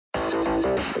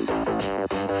Welcome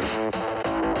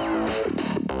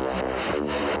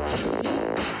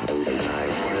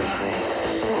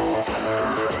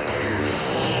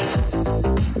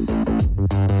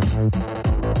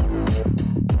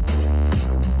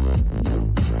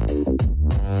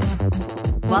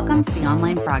to the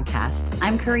Online Fraudcast.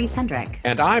 I'm Karisse Hendrick.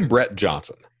 And I'm Brett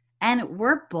Johnson. And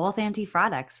we're both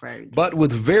anti-fraud experts. But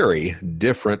with very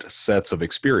different sets of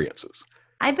experiences.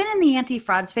 I've been in the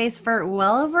anti-fraud space for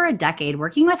well over a decade,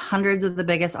 working with hundreds of the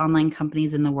biggest online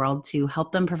companies in the world to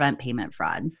help them prevent payment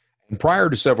fraud. And prior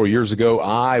to several years ago,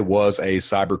 I was a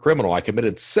cyber criminal. I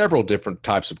committed several different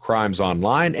types of crimes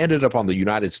online, ended up on the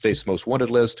United States Most Wanted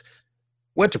list,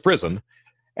 went to prison.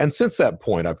 And since that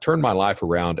point, I've turned my life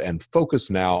around and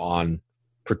focus now on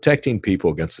protecting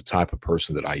people against the type of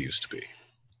person that I used to be.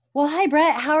 Well, hi,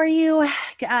 Brett. How are you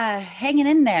hanging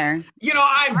in there? You know,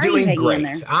 I'm doing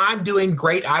great. I'm doing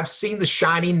great. I've seen The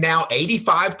Shining now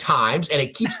 85 times, and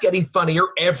it keeps getting funnier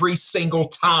every single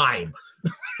time.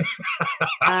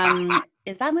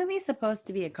 Is that movie supposed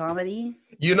to be a comedy?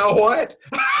 You know what?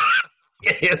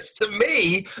 It is to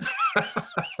me.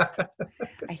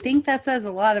 I think that says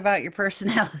a lot about your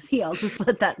personality. I'll just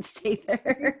let that stay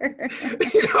there.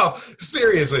 You know,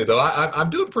 seriously though, I'm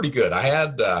doing pretty good.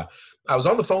 I was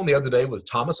on the phone the other day with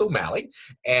Thomas O'Malley,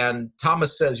 and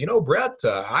Thomas says, you know, Brett,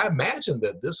 I imagine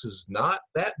that this is not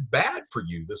that bad for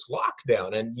you, this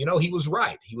lockdown. And, you know, he was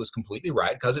right. He was completely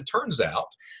right, because it turns out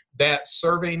that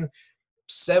serving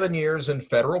 7 years in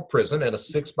federal prison in a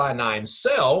 6x9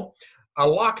 cell, a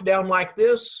lockdown like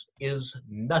this is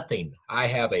nothing. I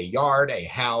have a yard, a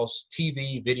house,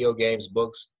 TV, video games,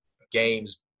 books,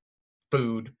 games,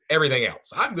 food, everything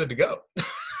else. I'm good to go.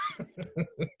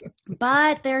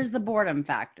 But there's the boredom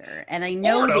factor. And I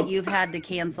know that you've had to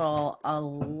cancel a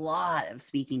lot of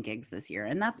speaking gigs this year,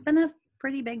 and that's been a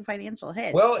pretty big financial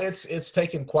hit. Well, it's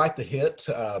taken quite the hit.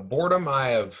 Boredom, I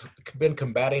have been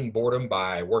combating boredom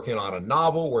by working on a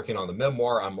novel, working on the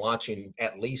memoir. I'm launching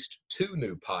at least 2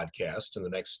 new podcasts in the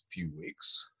next few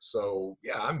weeks. So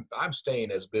yeah, I'm staying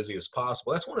as busy as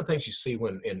possible. That's one of the things you see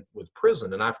with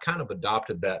prison, and I've kind of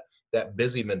adopted that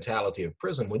busy mentality of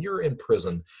prison. When you're in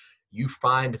prison, you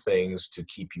find things to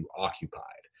keep you occupied.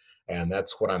 And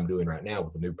that's what I'm doing right now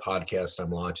with the new podcast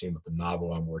I'm launching, with the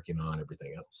novel I'm working on,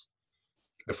 everything else.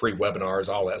 The free webinars,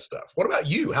 all that stuff. What about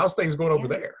you? How's things going over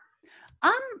there?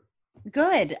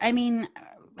 Good. I mean,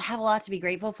 have a lot to be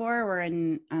grateful for. We're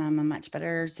in a much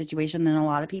better situation than a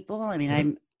lot of people. I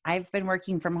mean, I've been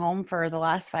working from home for the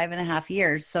last 5.5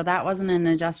 years, so that wasn't an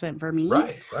adjustment for me.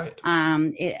 Right.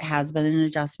 It has been an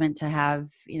adjustment to have,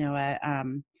 you know,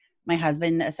 my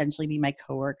husband essentially be my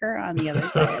coworker on the other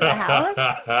side of the house.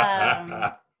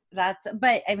 But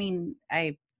I mean,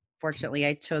 fortunately,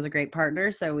 I chose a great partner,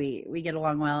 so we get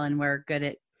along well, and we're good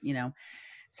at, you know,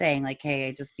 saying like, hey,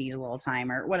 I just need a little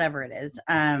time or whatever it is.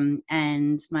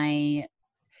 And my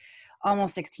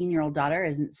almost 16-year-old daughter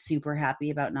isn't super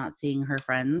happy about not seeing her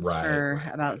friends for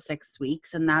about 6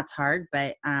 weeks, and that's hard.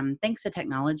 But thanks to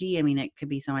technology, I mean, it could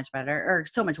be so much better or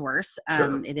so much worse.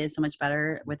 Sure. It is so much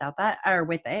better without that or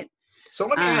with it. So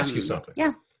let me ask you something.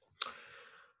 Yeah.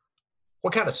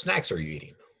 What kind of snacks are you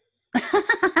eating?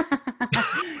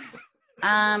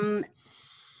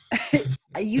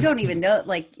 You don't even know,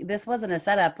 like, this wasn't a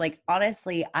setup. Like,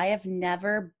 honestly, I have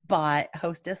never bought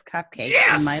Hostess cupcakes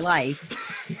in my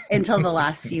life until the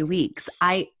last few weeks.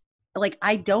 I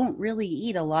don't really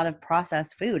eat a lot of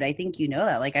processed food. I think you know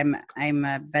that. Like, I'm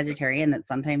a vegetarian that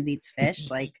sometimes eats fish.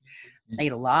 Like, I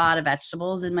eat a lot of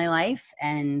vegetables in my life,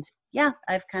 and yeah,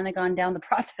 I've kind of gone down the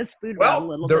processed food route a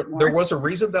little bit more. There was a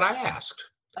reason that I asked.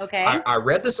 Okay. I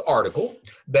read this article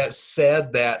that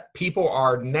said that people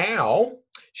are now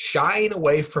shying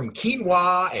away from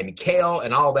quinoa and kale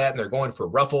and all that, and they're going for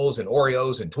Ruffles and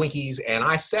Oreos and Twinkies. And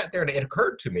I sat there, and it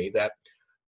occurred to me that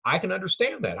I can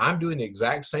understand that. I'm doing the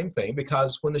exact same thing,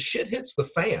 because when the shit hits the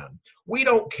fan, we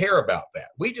don't care about that.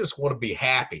 We just want to be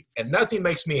happy. And nothing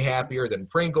makes me happier than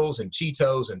Pringles and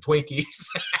Cheetos and Twinkies.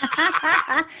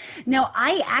 No,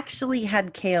 I actually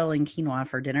had kale and quinoa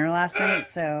for dinner last night.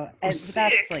 So that's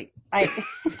like,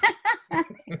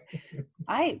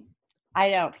 I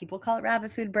know people call it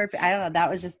rabbit food, bird food. I don't know.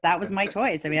 That was my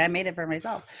choice. I mean, I made it for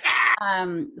myself.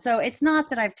 So it's not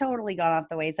that I've totally gone off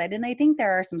the wayside. And I think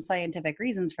there are some scientific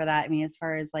reasons for that. I mean, as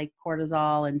far as like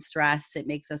cortisol and stress, it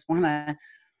makes us want to,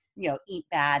 you know, eat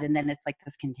bad. And then it's like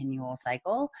this continual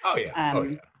cycle. Oh yeah.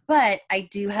 But I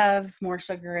do have more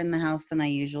sugar in the house than I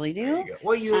usually There you do. go.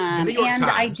 Well, the New York And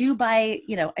I Times. do buy,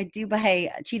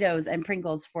 Cheetos and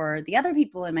Pringles for the other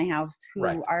people in my house who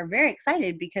Right. are very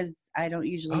excited because I don't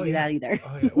usually do that either.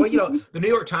 Oh, yeah. Well, the New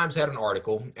York Times had an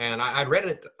article, and I read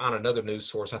it on another news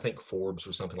source, I think Forbes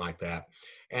or something like that.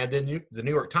 And then the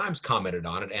New York Times commented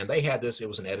on it, and they had this. It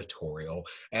was an editorial,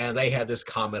 and they had this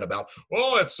comment about,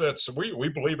 well, we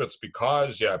believe it's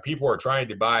because people are trying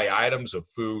to buy items of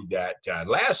food that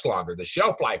last longer. The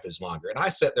shelf life is longer. And I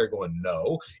sat there going,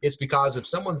 no, it's because if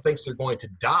someone thinks they're going to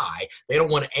die, they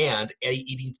don't want to end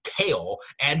eating kale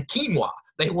and quinoa.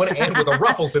 They want to end with the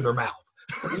ruffles in their mouth.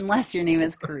 Unless your name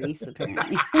is Karisse,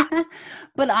 apparently.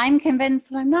 But I'm convinced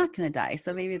that I'm not going to die,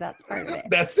 so maybe that's part of it.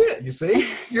 That's it. You see,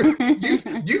 you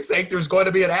think there's going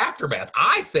to be an aftermath.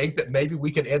 I think that maybe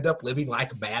we can end up living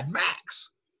like Mad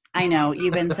Max. I know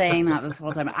you've been saying that this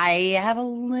whole time. I have a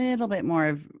little bit more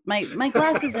of my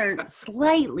glasses are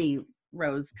slightly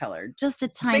rose colored, just a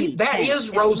tiny. See, that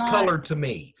is rose colored to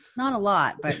me. It's not a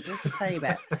lot, but just a tiny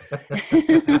bit.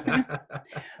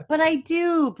 But I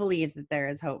do believe that there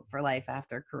is hope for life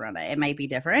after Corona. It might be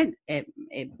different. It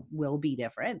will be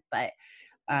different, but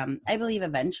I believe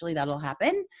eventually that'll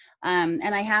happen. And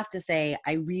I have to say,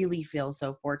 I really feel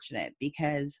so fortunate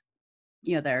because,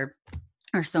 there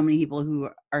are so many people who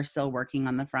are still working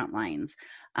on the front lines,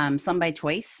 some by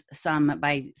choice, some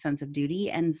by sense of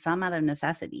duty, and some out of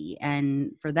necessity.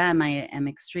 And for them, I am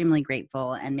extremely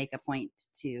grateful and make a point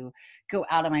to go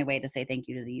out of my way to say thank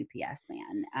you to the UPS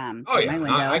man. Oh,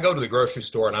 yeah. I go to the grocery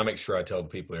store and I make sure I tell the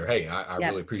people there, hey, I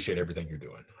really appreciate everything you're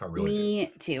doing. I really do.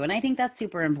 Me too. And I think that's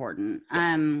super important.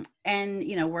 And,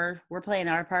 we're playing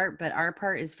our part, but our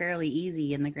part is fairly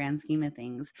easy in the grand scheme of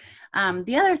things.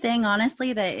 The other thing,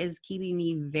 honestly, that is keeping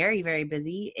me very, very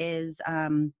busy is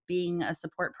being a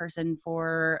support person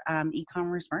for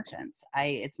e-commerce merchants.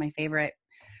 It's my favorite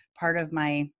part of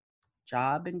my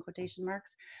job, in quotation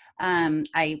marks.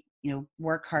 I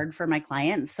work hard for my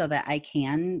clients so that I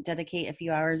can dedicate a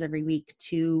few hours every week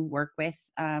to work with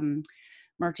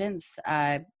merchants,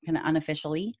 kind of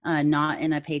unofficially, not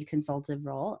in a paid consultative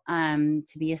role,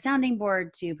 to be a sounding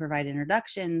board, to provide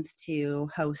introductions, to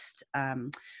host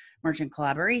merchant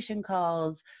collaboration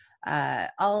calls,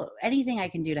 anything I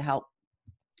can do to help.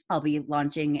 I'll be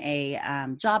launching a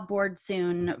job board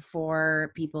soon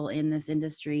for people in this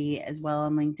industry as well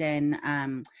on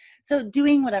LinkedIn. So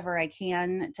doing whatever I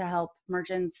can to help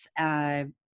merchants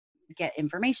get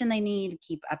information they need,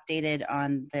 keep updated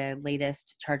on the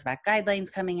latest chargeback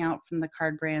guidelines coming out from the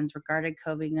card brands regarding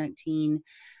COVID-19,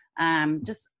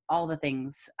 just all the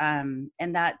things. And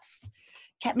that's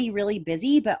kept me really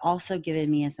busy, but also given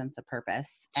me a sense of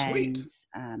purpose. Sweet.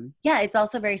 And it's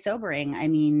also very sobering. I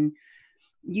mean,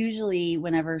 usually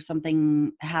whenever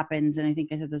something happens, and I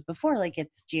think I said this before, like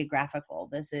it's geographical,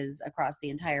 this is across the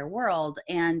entire world.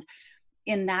 And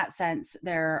in that sense,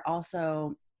 there are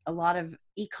also a lot of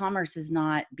e-commerce is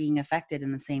not being affected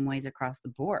in the same ways across the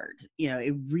board.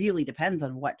 It really depends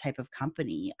on what type of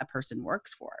company a person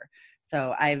works for.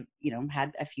 So I've,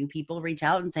 had a few people reach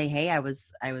out and say, hey, I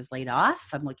was laid off.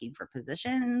 I'm looking for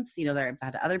positions. I've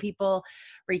had other people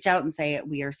reach out and say,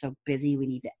 we are so busy, we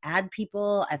need to add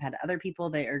people. I've had other people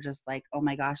that are just like, oh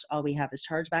my gosh, all we have is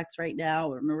chargebacks right now.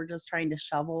 We're just trying to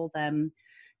shovel them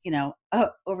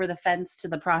over the fence to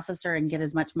the processor and get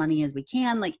as much money as we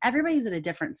can. Like everybody's at a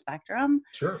different spectrum.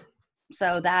 Sure.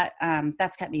 So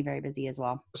that's kept me very busy as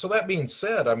well. So that being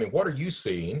said, I mean, what are you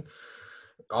seeing?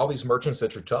 All these merchants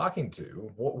that you're talking to,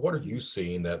 what are you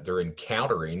seeing that they're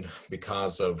encountering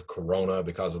because of Corona,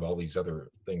 because of all these other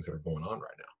things that are going on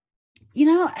right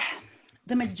now?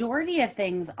 The majority of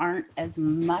things aren't as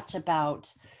much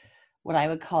about what I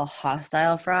would call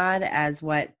hostile fraud as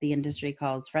what the industry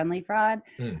calls friendly fraud.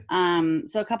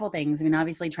 So a couple things. I mean,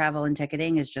 obviously travel and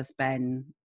ticketing has just been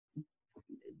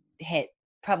hit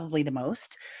probably the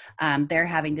most. They're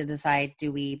having to decide,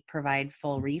 do we provide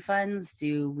full refunds?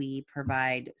 Do we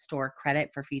provide store credit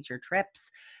for future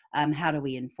trips? How do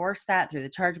we enforce that through the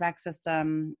chargeback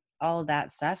system? All of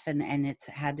that stuff. And it's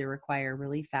had to require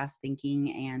really fast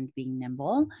thinking and being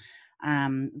nimble.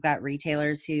 We've got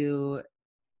retailers who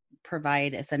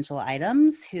provide essential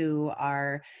items who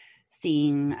are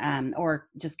seeing, or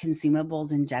just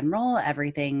consumables in general,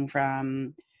 everything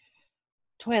from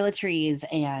toiletries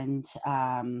and,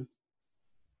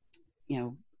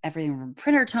 everything from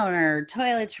printer toner,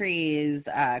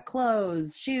 toiletries,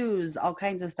 clothes, shoes, all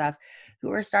kinds of stuff,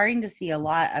 who are starting to see a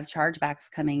lot of chargebacks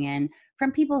coming in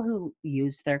from people who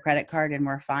used their credit card and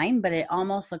were fine, but it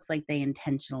almost looks like they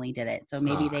intentionally did it. So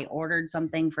maybe they ordered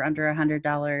something for under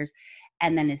 $100,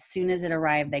 and then as soon as it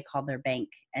arrived, they called their bank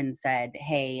and said,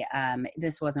 hey,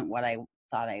 this wasn't what I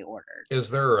thought I ordered. Is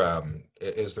there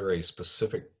a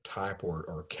specific type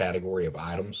or category of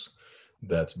items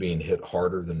that's being hit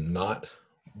harder than not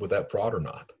with that fraud or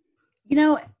not?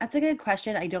 That's a good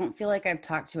question. I don't feel like I've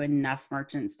talked to enough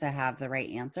merchants to have the right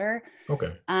answer.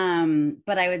 Okay.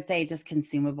 But I would say just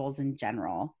consumables in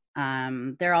general.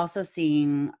 They're also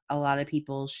seeing a lot of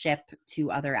people ship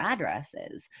to other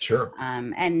addresses. Sure.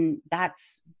 And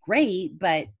that's great,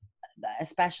 but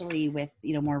especially with,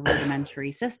 more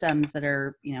rudimentary systems that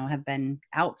are, have been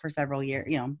out for several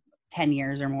years, 10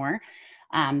 years or more,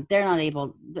 they're not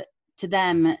able to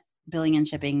them, billing and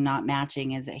shipping not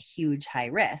matching is a huge high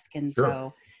risk. And Sure.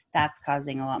 so that's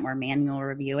causing a lot more manual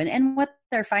review. And what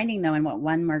they're finding though, and what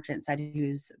one merchant said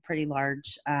who's pretty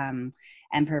large and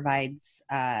provides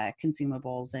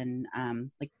consumables and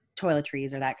like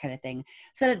toiletries or that kind of thing,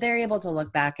 so that they're able to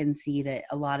look back and see that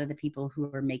a lot of the people who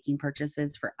are making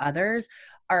purchases for others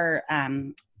are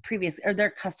previous, or they're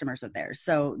customers of theirs.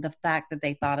 So the fact that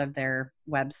they thought of their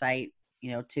website,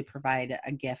 to provide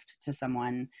a gift to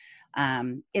someone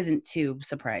isn't too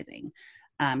surprising.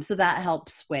 So that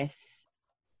helps with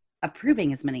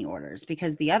approving as many orders,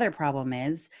 because the other problem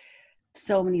is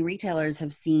so many retailers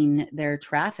have seen their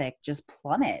traffic just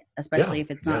plummet, especially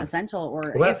if it's not essential,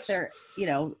 or if they're,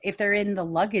 if they're in the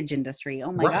luggage industry.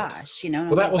 Oh my gosh,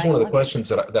 Well, that was one of the questions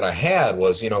that I had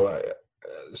was,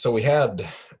 so we had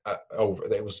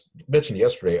it was mentioned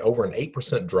yesterday, over an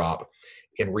 8% drop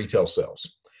in retail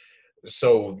sales.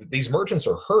 So these merchants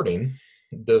are hurting.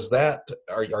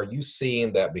 Are you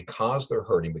seeing that because they're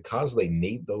hurting, because they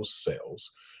need those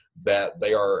sales, that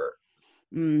they are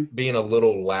being a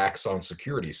little lax on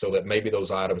security, so that maybe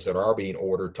those items that are being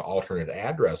ordered to alternate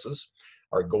addresses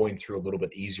are going through a little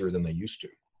bit easier than they used to?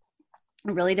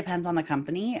 It really depends on the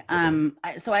company.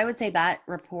 So I would say that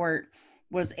report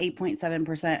was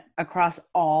 8.7% across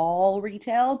all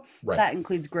retail. Right. That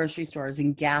includes grocery stores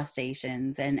and gas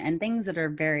stations and things that are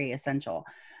very essential.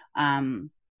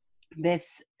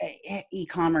 This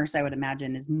e-commerce, I would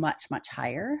imagine, is much, much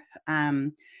higher.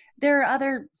 There are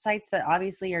other sites that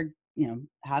obviously are,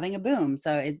 having a boom.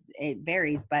 So it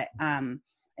varies, but, and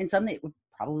some that would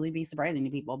probably be surprising to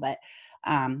people, but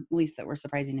at least that were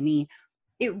surprising to me.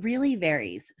 It really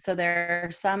varies. So there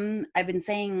are some, I've been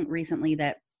saying recently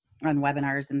that on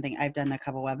webinars and things, I've done a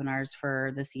couple webinars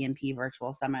for the CNP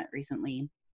virtual summit recently.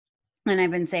 And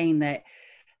I've been saying that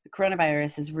the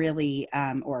coronavirus is really,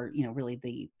 really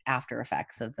the after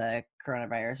effects of the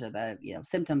coronavirus, or the,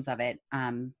 symptoms of it,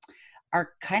 are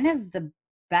kind of the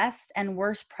best and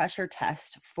worst pressure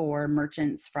test for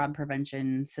merchants' fraud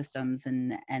prevention systems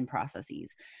and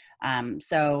processes.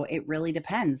 So it really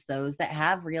depends. Those that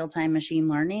have real-time machine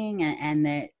learning and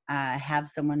that have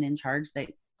someone in charge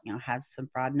that has some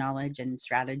fraud knowledge and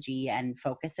strategy and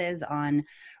focuses on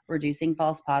reducing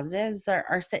false positives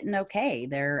are sitting okay.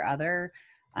 There are other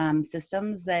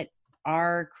systems that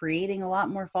are creating a lot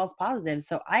more false positives.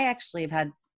 So I actually have had,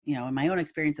 in my own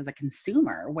experience as a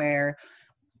consumer, where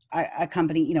a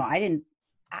company, I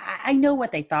know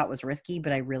what they thought was risky,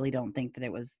 but I really don't think that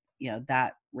it was,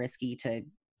 that risky to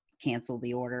cancel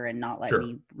the order and not let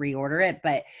me reorder it.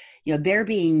 But, they're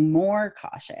being more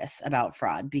cautious about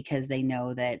fraud because they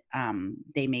know that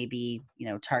they may be,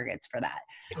 targets for that.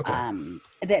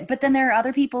 Okay. But then there are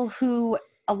other people who,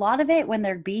 a lot of it, when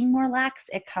they're being more lax,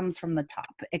 it comes from the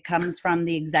top. It comes from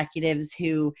the executives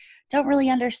who don't really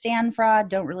understand fraud,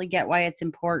 don't really get why it's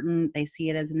important. They see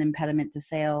it as an impediment to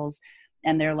sales.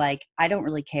 And they're like, I don't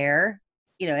really care.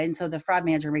 And so the fraud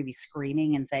manager may be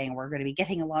screaming and saying, we're going to be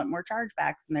getting a lot more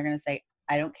chargebacks. And they're going to say,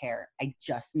 I don't care. I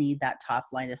just need that top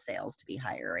line of sales to be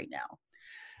higher right now.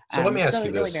 So let me ask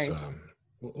you really this.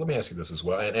 Let me ask you this as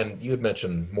well. And you had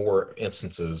mentioned more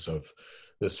instances of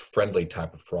this friendly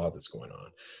type of fraud that's going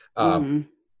on.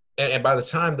 And by the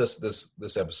time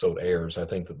this episode airs, I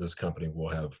think that this company will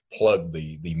have plugged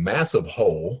the massive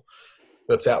hole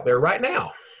that's out there right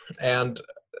now. And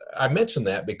I mention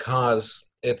that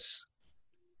because it's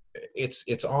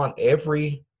on it's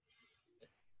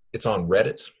on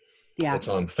Reddit, it's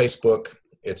on Facebook,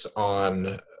 it's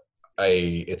on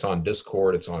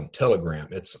Discord, it's on Telegram,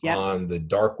 it's on the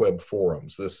dark web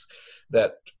forums.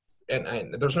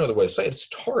 And there's no other way to say it. It's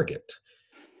Target.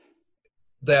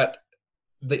 That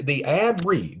the ad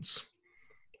reads,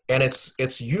 and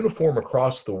it's uniform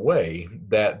across the way,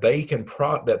 that they can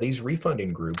that these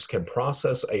refunding groups can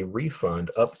process a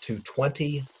refund up to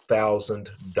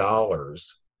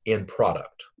 $20,000 in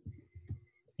product.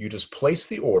 You just place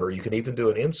the order. You can even do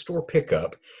an in-store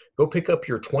pickup. Go pick up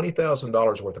your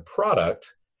 $20,000 worth of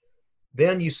product.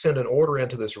 Then you send an order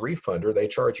into this refunder. They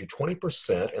charge you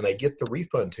 20%, and they get the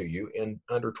refund to you in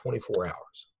under 24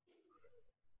 hours.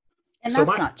 And So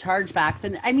that's not chargebacks.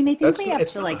 And I mean, I think we have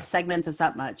to like segment this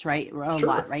up a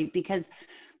lot, right? Because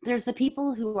there's the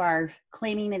people who are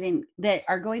claiming that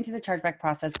are going through the chargeback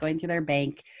process, going through their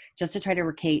bank just to try to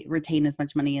retain as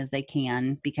much money as they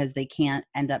can because they can't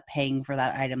end up paying for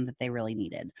that item that they really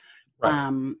needed.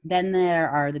 Right. Then there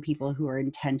are the people who are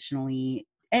intentionally,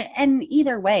 and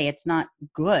either way, it's not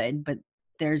good, but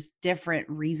there's different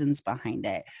reasons behind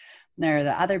it. There are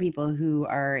the other people who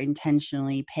are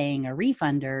intentionally paying a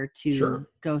refunder to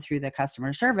go through the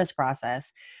customer service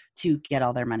process to get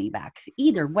all their money back.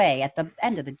 Either way, at the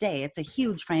end of the day, it's a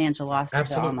huge financial loss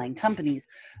to online companies,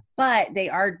 but they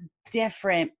are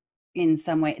different in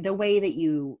some way. The way that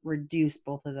you reduce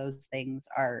both of those things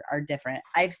are different.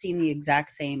 I've seen the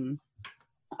exact same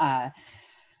ads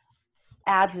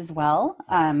as well.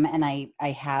 And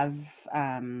I have,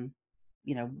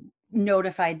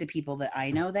 notified the people that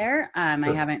I know there. I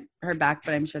haven't heard back,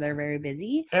 but I'm sure they're very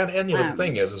busy. And the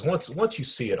thing is once you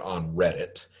see it on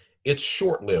Reddit, it's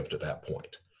short-lived at that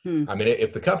point. I mean,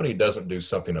 if the company doesn't do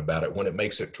something about it, when it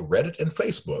makes it to Reddit and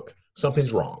Facebook,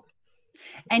 something's wrong.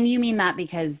 And you mean that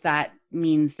because that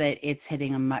means that it's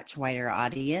hitting a much wider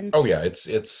audience? Oh yeah,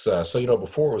 it's so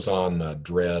before it was on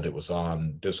Dread, it was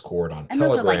on Discord, on and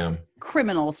Telegram. Those are like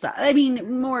criminal stuff. I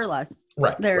mean, more or less.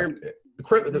 Right. They're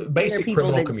basic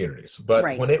criminal communities.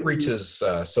 But when it reaches,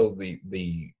 so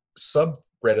the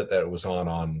subreddit that it was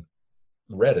on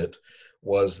Reddit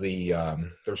was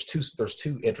there's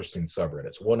two interesting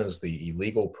subreddits. One is the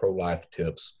illegal pro-life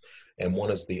tips, and one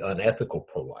is the unethical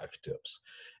pro-life tips.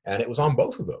 And it was on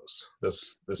both of those.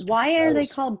 Why are they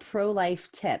called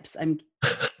pro-life tips? I'm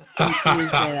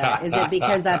confused by that. Is it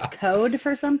because that's code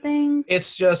for something?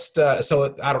 It's just I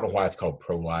don't know why it's called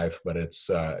pro-life, but it's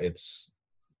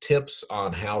tips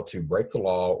on how to break the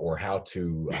law or how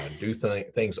to do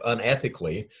things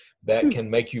unethically that can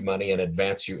make you money and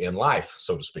advance you in life,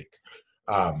 so to speak.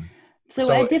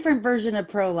 So a different version of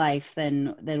pro-life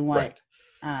than what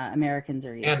Americans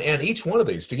are used to. And each one of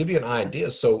these, to give you an idea,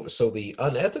 so the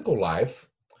unethical life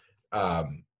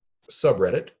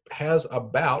subreddit has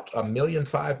about 1.5 million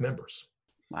members.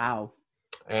 Wow.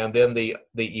 And then the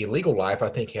illegal life, I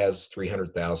think, has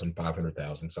 300,000,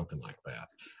 500,000, something like that.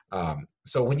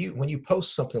 So when you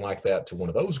post something like that to one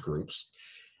of those groups,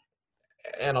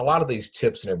 and a lot of these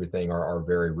tips and everything are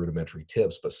very rudimentary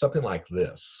tips, but something like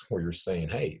this, where you're saying,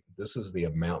 hey, this is the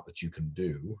amount that you can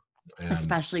do. And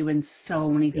especially when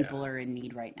so many people are in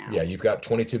need right now. Yeah, you've got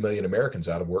 22 million Americans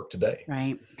out of work today.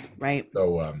 Right.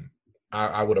 So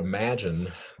I would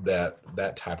imagine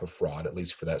that type of fraud, at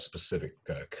least for that specific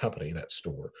company, that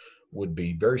store, would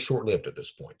be very short-lived at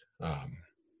this point.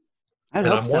 I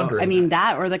hope so. I mean,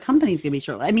 that or the company's going to be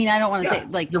short. I mean, I don't want to say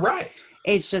like you're right.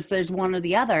 It's just there's one or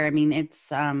the other. I mean,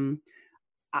 it's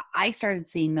I started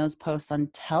seeing those posts on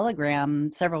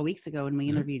Telegram several weeks ago when we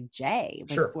interviewed Jay,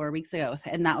 4 weeks ago.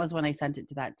 And that was when I sent it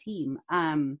to that team.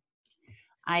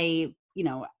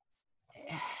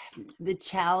 The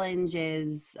challenge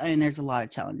is, I mean, there's a lot of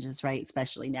challenges, right?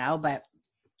 Especially now, but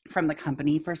from the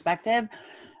company perspective.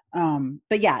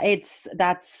 But yeah,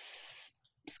 that's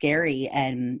scary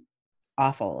and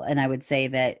awful. And I would say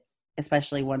that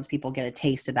especially once people get a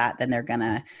taste of that, then they're going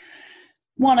to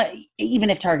want to, even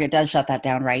if Target does shut that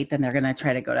down, right, then they're going to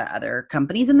try to go to other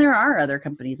companies. And there are other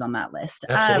companies on that list.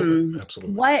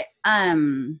 Absolutely. What, I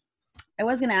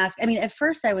was going to ask, I mean, at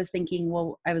first I was thinking,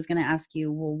 I was going to ask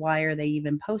you, why are they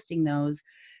even posting those?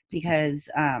 Because,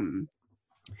 why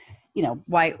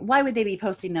would they be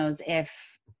posting those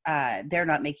if they're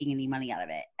not making any money out of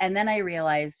it? And then I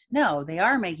realized, no, they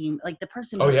are making, like the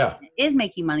person is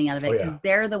making money out of it because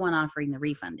they're the one offering the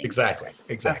refunding. Exactly.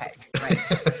 Okay, right.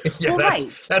 Yeah,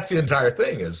 that's the entire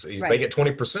thing is they get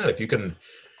 20% if you can.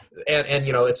 And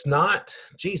it's not,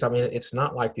 geez, I mean, it's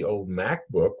not like the old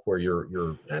MacBook where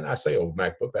you're and I say old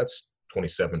MacBook, that's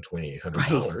 $2,800.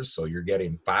 Right. So you're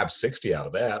getting $560 out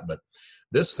of that. But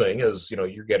this thing is,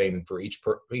 you're getting for each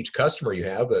customer you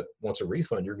have that wants a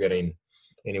refund, you're getting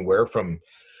anywhere from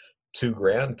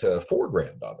 $2,000 to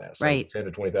 $4,000 on that. So $10,000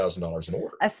 to $20,000 an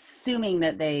order. Assuming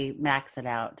that they max it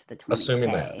out to the 20K.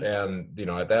 Assuming that. And,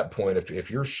 at that point,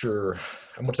 if you're sure,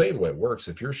 I'm going to tell you the way it works.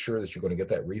 If you're sure that you're going to get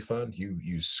that refund,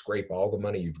 you scrape all the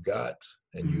money you've got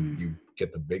and you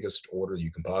get the biggest order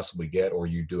you can possibly get, or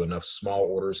you do enough small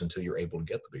orders until you're able to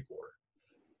get the big order.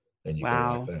 And you go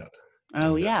like that.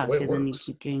 Oh, yeah. Because then you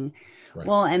keep doing,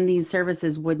 well, and these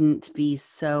services wouldn't be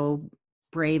so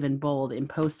brave and bold in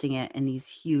posting it in these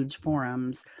huge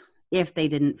forums if they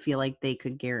didn't feel like they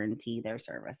could guarantee their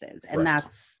services. And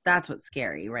that's what's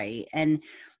scary, right? And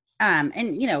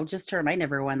just to remind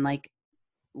everyone, like,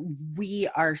 we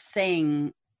are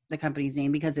saying the company's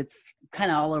name because it's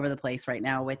kind of all over the place right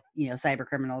now with, cyber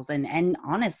criminals and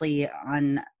honestly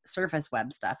on surface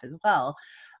web stuff as well.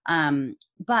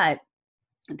 But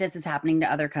this is happening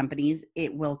to other companies.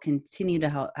 It will continue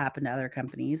to happen to other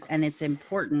companies. And it's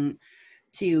important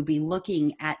to be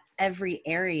looking at every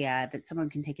area that someone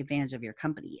can take advantage of your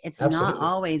company. It's Absolutely. not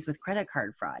always with credit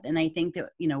card fraud. And I think that,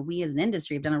 we as an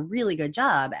industry have done a really good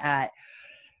job at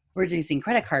reducing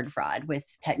credit card fraud with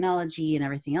technology and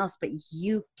everything else, but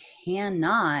you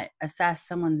cannot assess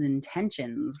someone's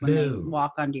intentions when they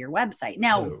walk onto your website.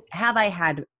 Now, have I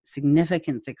had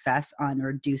significant success on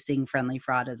reducing friendly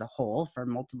fraud as a whole for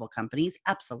multiple companies?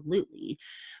 Absolutely.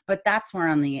 But that's more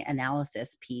on the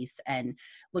analysis piece and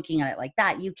looking at it like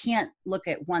that. You can't look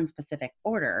at one specific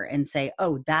order and say,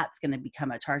 oh, that's going to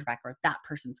become a chargeback, or that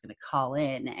person's going to call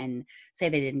in and say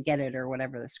they didn't get it or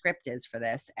whatever the script is for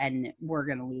this, and we're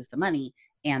going to lose the money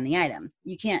and the item.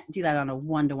 You can't do that on a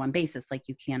one-to-one basis like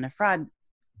you can a fraud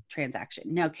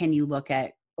transaction. Now, can you look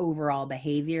at overall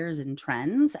behaviors and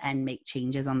trends and make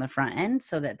changes on the front end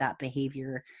so that that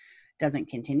behavior doesn't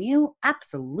continue?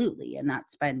 Absolutely. And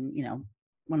that's been,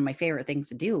 one of my favorite things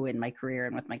to do in my career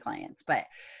and with my clients. But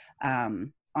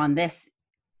on this,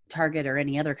 Target or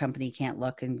any other company can't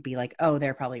look and be like, oh,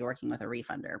 they're probably working with a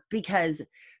refunder. Because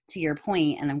to your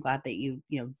point, and I'm glad that you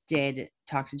did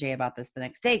talk to Jay about this the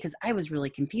next day, because I was really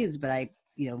confused, but I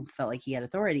felt like he had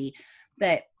authority,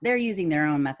 that they're using their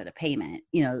own method of payment.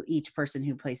 Each person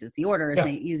who places the order is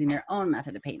using their own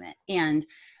method of payment. And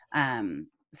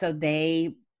so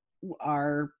they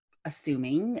are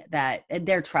assuming that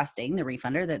they're trusting the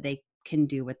refunder that they can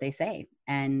do what they say.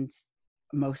 And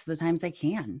most of the times they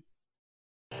can.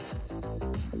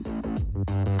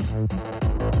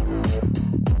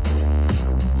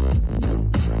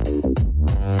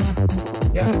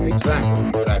 Yeah,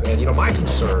 exactly. And my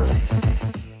concern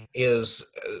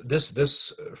is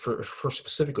this for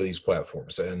specifically these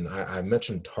platforms. And I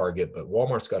mentioned Target, but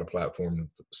Walmart's got a platform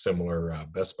similar.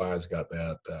 Best Buy's got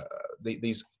that.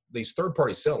 These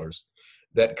third-party sellers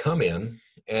that come in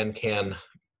and can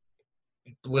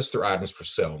list their items for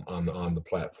sale on the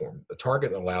platform. The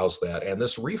Target allows that, and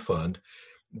this refund,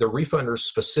 the refunders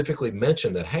specifically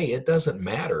mention that, hey, it doesn't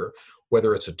matter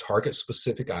whether it's a Target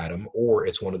specific item or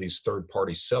it's one of these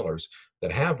third-party sellers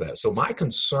that have that. So my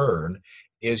concern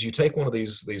is you take one of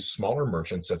these smaller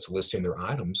merchants that's listing their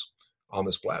items on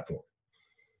this platform.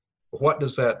 How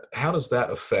does that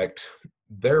affect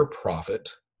their profit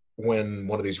when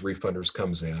one of these refunders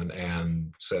comes in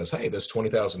and says, hey, this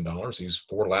 $20,000, these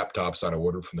 4 laptops that I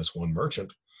ordered from this one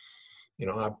merchant,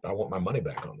 I want my money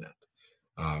back on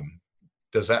that.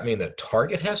 Does that mean that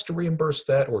Target has to reimburse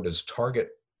that, or does Target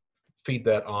feed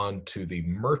that on to the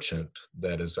merchant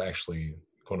that is actually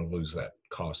going to lose that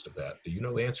cost of that? Do you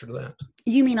know the answer to that?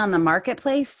 You mean on the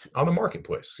marketplace? On the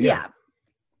marketplace, yeah.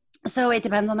 So it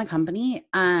depends on the company.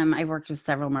 I've worked with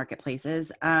several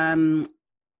marketplaces.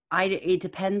 It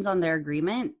depends on their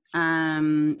agreement.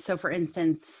 So for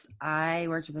instance, I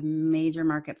worked with a major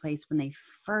marketplace when they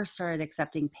first started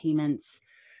accepting payments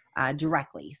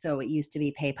directly. So it used to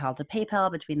be PayPal to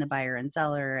PayPal between the buyer and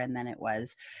seller. And then it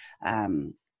was,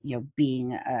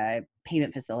 being a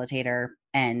payment facilitator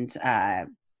and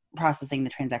processing the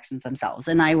transactions themselves.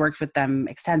 And I worked with them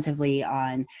extensively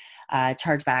on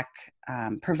chargeback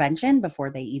prevention before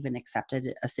they even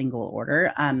accepted a single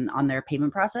order on their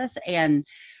payment process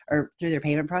or through their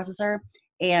payment processor.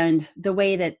 And the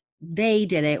way that they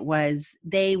did it was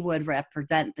they would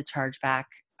represent the chargeback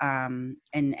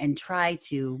and try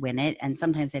to win it. And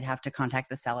sometimes they'd have to contact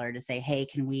the seller to say, hey,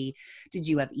 did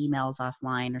you have emails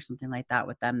offline or something like that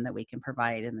with them that we can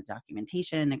provide in the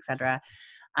documentation, et cetera.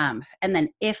 And then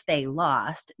if they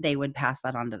lost, they would pass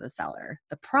that on to the seller.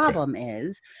 The problem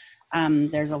is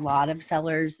there's a lot of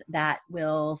sellers that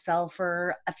will sell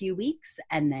for a few weeks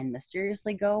and then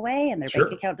mysteriously go away and their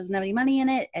bank account doesn't have any money in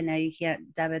it. And now you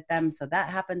can't debit them. So that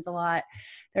happens a lot.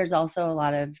 There's also a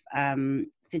lot of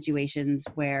situations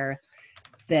where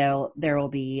there will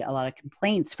be a lot of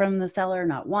complaints from the seller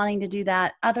not wanting to do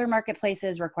that. Other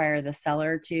marketplaces require the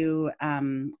seller to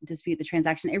dispute the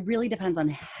transaction. It really depends on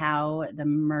how the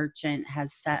merchant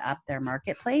has set up their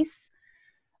marketplace,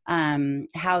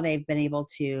 how they've been able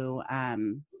to,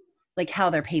 how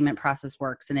their payment process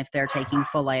works and if they're taking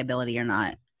full liability or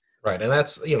not. Right. And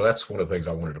that's one of the things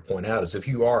I wanted to point out is if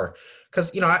you are,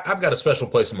 because, I've got a special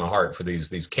place in my heart for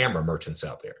these camera merchants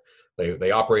out there.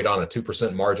 They operate on a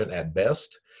 2% margin at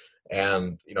best.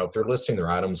 And, if they're listing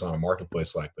their items on a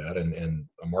marketplace like that and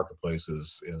a marketplace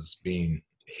is being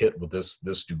hit with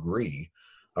this degree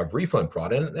of refund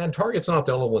fraud, and Target's not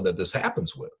the only one that this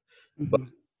happens with. Mm-hmm. But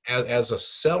as a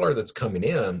seller that's coming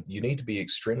in, you need to be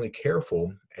extremely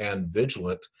careful and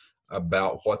vigilant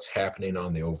about what's happening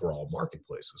on the overall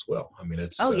marketplace as well. I mean,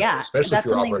 it's Oh yeah, especially if that's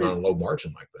you're something operating that, on a low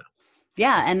margin like that.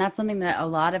 yeah, and that's something that a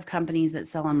lot of companies that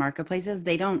sell on marketplaces,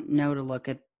 they don't know to look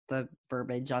at the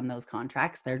verbiage on those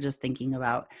contracts. They're just thinking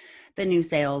about the new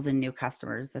sales and new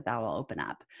customers that will open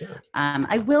up. Yeah.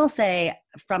 I will say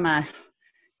from a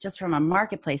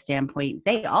marketplace standpoint,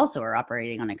 they also are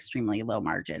operating on extremely low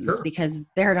margins Sure. because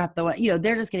they're not the one,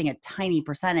 they're just getting a tiny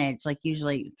percentage, like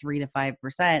usually 3 to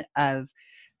 5% of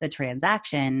the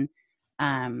transaction,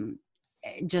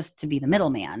 just to be the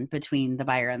middleman between the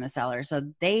buyer and the seller. So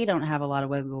they don't have a lot of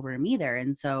wiggle room either.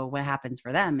 And so what happens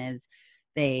for them is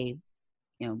they,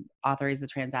 authorize the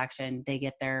transaction, they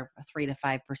get their 3 to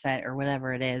 5% or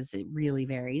whatever it is. It really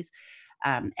varies.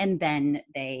 And then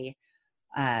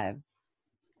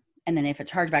if a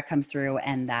chargeback comes through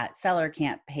and that seller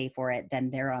can't pay for it, then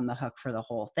they're on the hook for the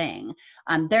whole thing.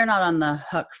 They're not on the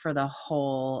hook for the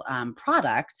whole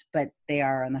product, but they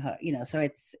are on the hook, so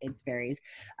it's varies.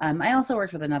 I also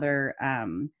worked with another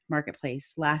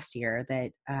marketplace last year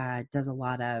that does a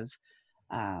lot of,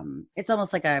 it's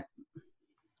almost like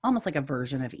a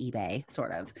version of eBay,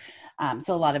 sort of.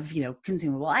 So a lot of,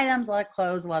 consumable items, a lot of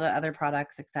clothes, a lot of other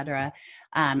products, etc.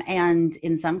 And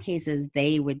in some cases,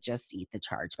 they would just eat the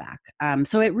chargeback.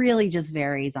 So it really just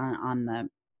varies on the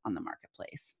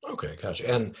marketplace. Okay,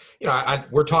 gotcha. And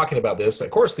we're talking about this.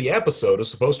 Of course, the episode is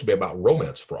supposed to be about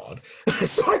romance fraud,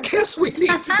 so I guess we need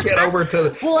to get over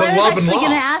to well, to I was love and actually going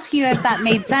to loss. ask you if that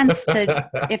made sense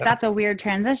if that's a weird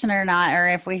transition or not, or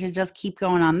if we should just keep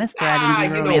going on this thread and do You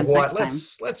know romance what?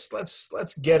 next time.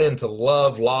 Let's get into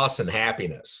love, loss, and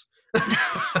happiness.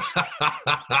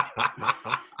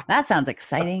 That sounds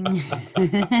exciting.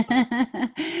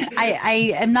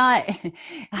 I am not.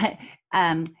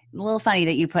 A little funny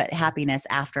that you put happiness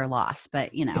after loss,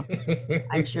 but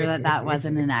I'm sure that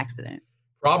wasn't an accident.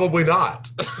 Probably not.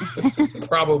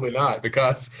 Probably not,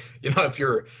 because if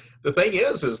you're, the thing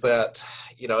is that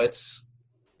it's,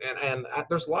 and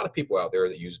there's a lot of people out there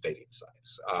that use dating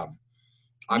sites.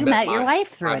 You met your wife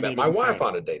through a dating site. I met my wife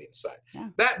on a dating site. Yeah.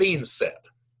 That being said,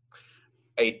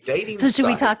 a dating site. So should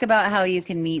we talk about how you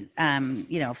can meet,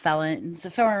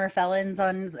 former felons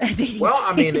on dating sites? Well,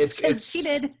 I mean,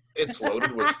 it's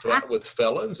loaded with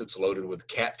felons. It's loaded with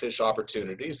catfish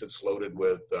opportunities. It's loaded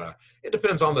with. It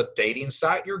depends on the dating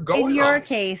site you're going on. In your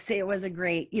case, it was a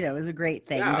great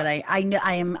thing. Yeah. But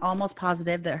I am almost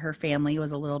positive that her family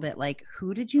was a little bit like,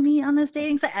 "Who did you meet on this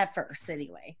dating site?" At first,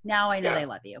 anyway. Now I know they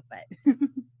love you,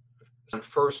 but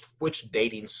first, which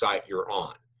dating site you're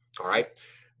on. All right.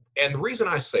 And the reason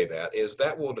I say that is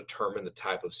that will determine the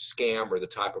type of scam or the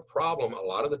type of problem a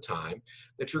lot of the time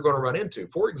that you're going to run into.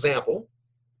 For example,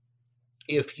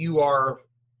 if you are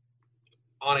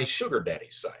on a sugar daddy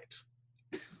site,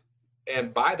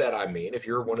 and by that I mean if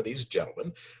you're one of these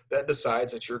gentlemen that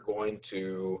decides that you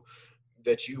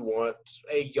want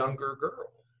a younger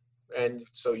girl, and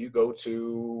so you go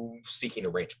to seeking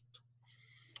arrangement.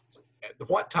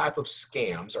 What type of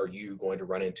scams are you going to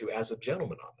run into as a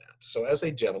gentleman on that? So as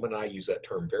a gentleman, I use that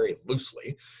term very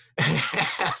loosely,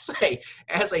 as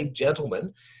a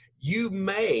gentleman,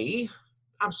 it's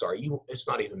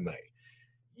not even may,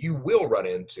 you will run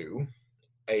into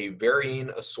a varying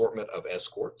assortment of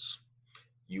escorts.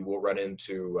 You will run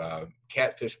into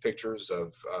catfish pictures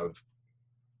of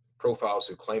profiles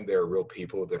who claim they're real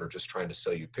people that are just trying to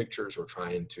sell you pictures or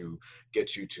trying to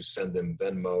get you to send them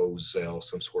Venmo, Zelle,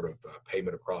 some sort of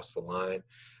payment across the line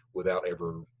without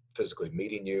ever physically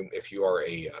meeting you. If you are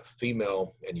a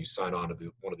female and you sign on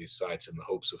to one of these sites in the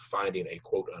hopes of finding a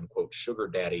quote unquote sugar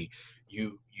daddy,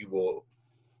 you will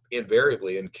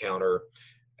invariably encounter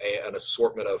an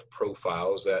assortment of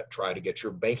profiles that try to get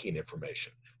your banking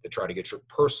information, that try to get your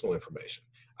personal information.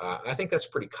 I think that's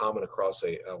pretty common across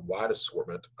a wide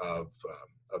assortment of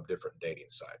different dating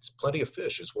sites. Plenty of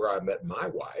Fish is where I met my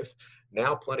wife.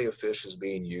 Now Plenty of Fish is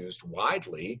being used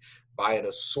widely by an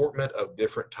assortment of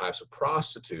different types of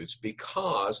prostitutes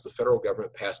because the federal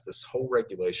government passed this whole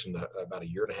regulation about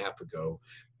 1.5 years ago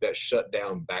that shut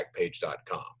down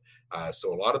Backpage.com.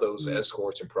 So a lot of those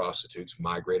escorts and prostitutes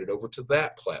migrated over to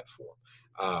that platform.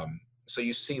 So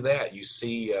you see that. You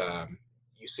see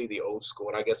the old school,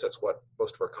 and I guess that's what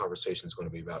most of our conversation is going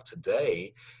to be about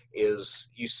today,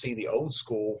 is you see the old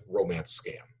school romance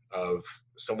scam of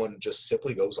someone just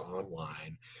simply goes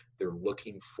online, they're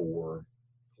looking for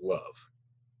love,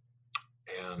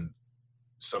 and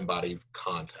somebody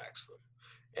contacts them,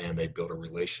 and they build a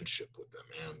relationship with them,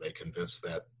 and they convince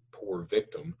that poor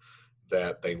victim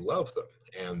that they love them,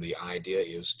 and the idea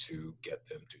is to get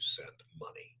them to send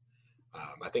money.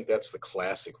 I think that's the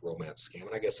classic romance scam,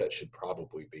 and I guess that should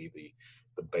probably be the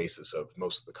basis of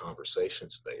most of the conversation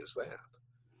today, is that.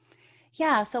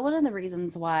 Yeah. So one of the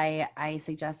reasons why I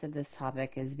suggested this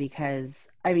topic is because,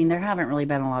 I mean, there haven't really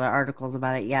been a lot of articles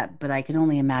about it yet, but I can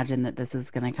only imagine that this is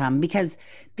going to come because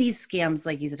these scams,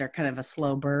 like you said, are kind of a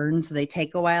slow burn. So they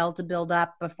take a while to build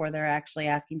up before they're actually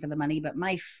asking for the money. But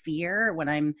my fear when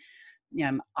I'm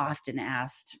often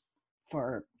asked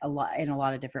for in a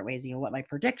lot of different ways, what my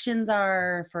predictions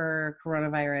are for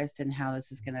coronavirus and how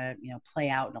this is going to, play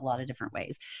out in a lot of different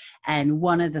ways. And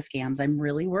one of the scams I'm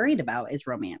really worried about is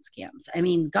romance scams. I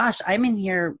mean, gosh, I'm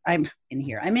in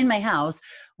my house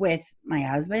with my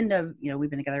husband we've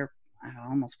been together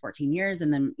almost 14 years.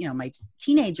 And then, my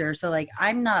teenager. So like,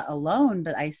 I'm not alone,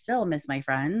 but I still miss my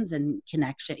friends and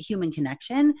human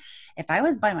connection. If I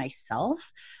was by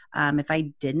myself, if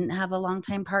I didn't have a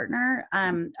longtime partner,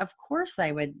 of course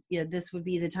I would, this would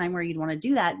be the time where you'd want to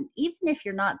do that. Even if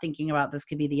you're not thinking about this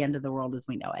could be the end of the world as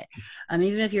we know it.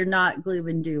 Even if you're not gloom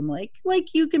and doom, like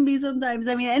you can be sometimes.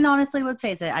 I mean, and honestly, let's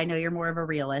face it, I know you're more of a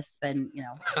realist than,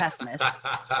 pessimist,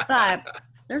 but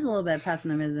there's a little bit of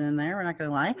pessimism in there. We're not going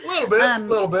to lie. A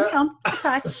little bit. A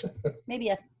touch, maybe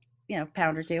a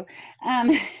pound or two.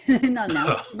 Not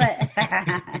enough, but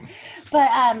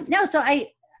no. So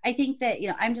I think that,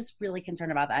 I'm just really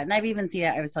concerned about that. And I've even seen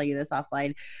it. I was telling you this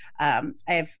offline. I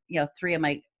have,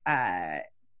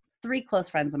 three close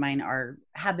friends of mine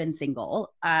have been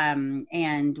single,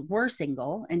 and were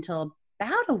single until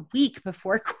about a week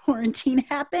before quarantine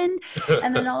happened.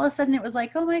 And then all of a sudden it was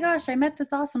like, oh my gosh, I met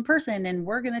this awesome person and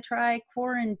we're going to try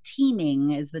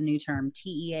quarantining is the new term.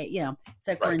 TEA,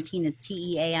 so quarantine is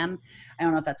TEAM. I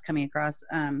don't know if that's coming across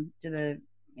to the,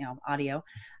 audio.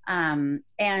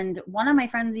 And one of my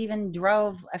friends even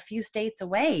drove a few states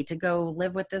away to go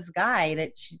live with this guy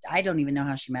that I don't even know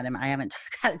how she met him. I haven't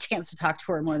got a chance to talk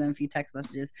to her more than a few text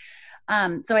messages.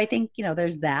 So I think,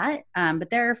 there's that, but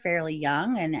they're fairly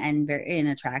young and very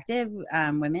attractive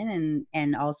women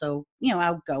and also,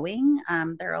 outgoing.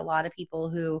 There are a lot of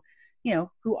people who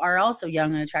are also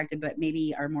young and attractive, but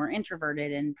maybe are more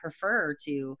introverted and prefer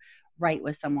to write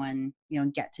with someone,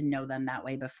 and get to know them that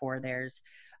way before there's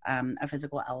a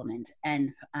physical element.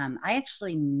 And I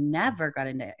actually never got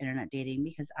into internet dating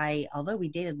because although we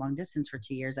dated long distance for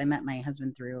 2 years, I met my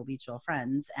husband through mutual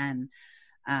friends, and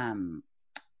I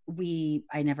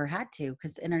never had to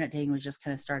because internet dating was just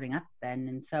kind of starting up then.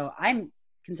 And so I'm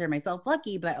consider myself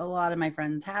lucky, but a lot of my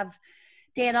friends have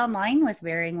dated online with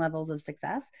varying levels of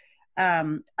success.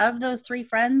 Of those three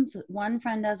friends, one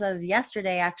friend as of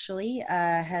yesterday actually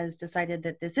has decided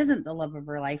that this isn't the love of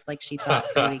her life like she thought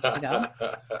 3 weeks ago.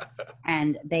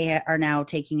 And they are now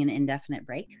taking an indefinite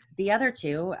break. The other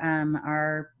two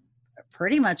are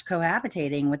pretty much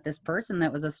cohabitating with this person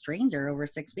that was a stranger over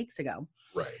 6 weeks ago.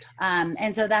 Right.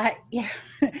 And so that,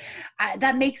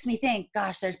 that makes me think,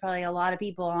 gosh, there's probably a lot of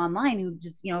people online who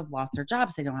just, have lost their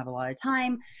jobs. They don't have a lot of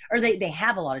time, or they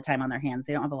have a lot of time on their hands.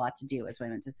 They don't have a lot to do, is what I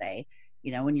meant to say.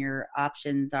 When your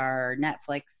options are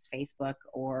Netflix, Facebook,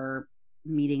 or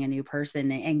meeting a new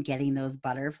person and getting those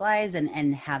butterflies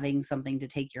and having something to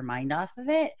take your mind off of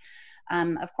it.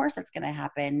 Of course that's going to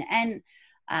happen. And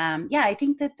I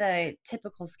think that the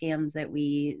typical scams that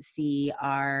we see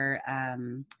are,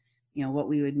 what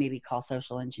we would maybe call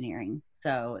social engineering.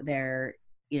 So they're,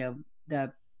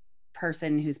 the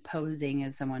person who's posing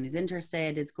as someone who's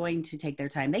interested, it's going to take their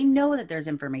time. They know that there's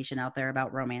information out there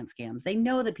about romance scams. They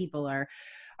know that people are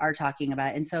talking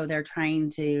about it. And so they're trying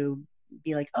to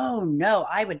be like, oh no,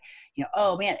 I would,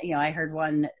 oh man, I heard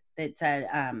one that said,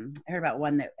 I heard about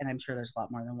one that, and I'm sure there's a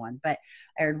lot more than one, but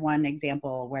I heard one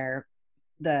example where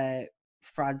the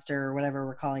fraudster or whatever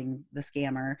we're calling the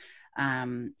scammer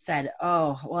said,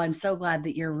 oh, well, I'm so glad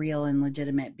that you're real and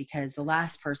legitimate because the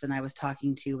last person I was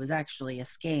talking to was actually a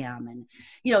scam. And,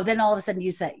 then all of a sudden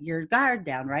you set your guard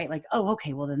down, right? Like, oh,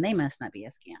 okay, well then they must not be a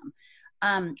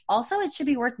scam. Also, it should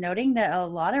be worth noting that a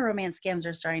lot of romance scams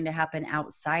are starting to happen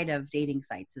outside of dating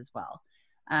sites as well.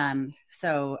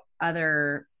 So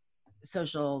other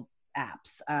social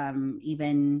apps,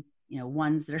 even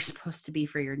ones that are supposed to be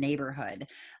for your neighborhood,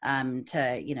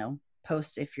 to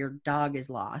post if your dog is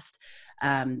lost,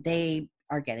 they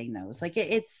are getting those. Like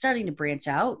it's starting to branch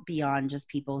out beyond just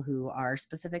people who are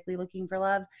specifically looking for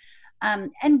love.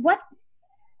 And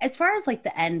as far as like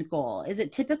the end goal, is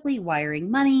it typically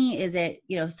wiring money? Is it,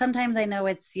 sometimes I know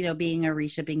it's, being a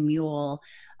reshipping mule,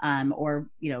 or,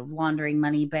 laundering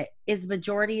money, but is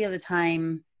majority of the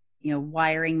time,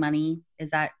 wiring money?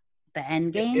 Is that the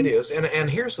end game? It is. And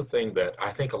here's the thing that I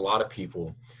think a lot of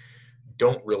people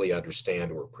don't really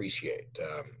understand or appreciate.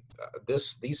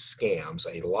 These scams,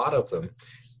 a lot of them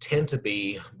tend to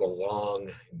be the long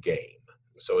game.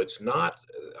 So it's not,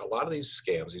 a lot of these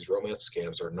scams, these romance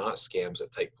scams are not scams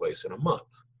that take place in a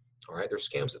month. All right, they're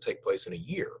scams that take place in a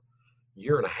year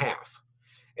and a half.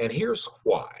 And here's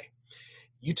why.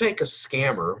 You take a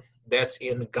scammer that's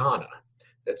in Ghana,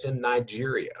 that's in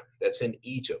Nigeria, that's in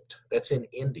Egypt, that's in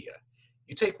India.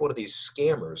 You take one of these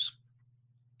scammers,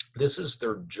 this is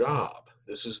their job,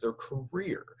 this is their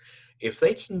career. If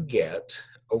they can get,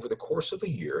 over the course of a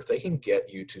year, if they can get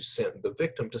you to send the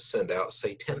victim to send out,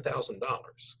 say,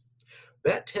 $10,000,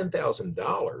 that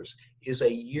 $10,000 is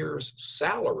a year's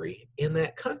salary in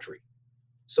that country.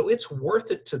 So it's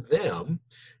worth it to them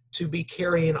to be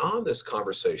carrying on this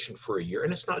conversation for a year.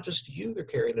 And it's not just you they're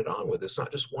carrying it on with. It's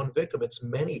not just one victim, it's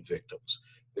many victims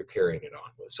they're carrying it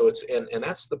on with. So it's, and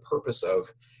that's the purpose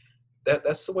of that.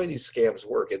 That's the way these scams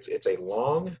work. It's a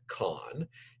long con.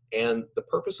 And the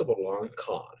purpose of a long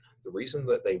con, the reason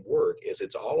that they work is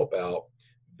it's all about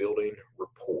building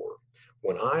rapport.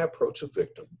 When I approach a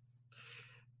victim,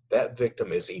 that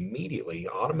victim is immediately,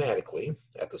 automatically,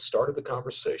 at the start of the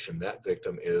conversation, that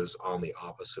victim is on the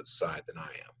opposite side than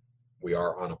I am. We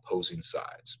are on opposing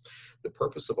sides. The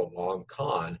purpose of a long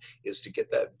con is to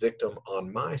get that victim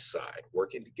on my side,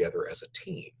 working together as a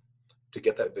team, to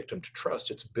get that victim to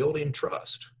trust. It's building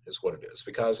trust is what it is.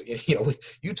 Because, you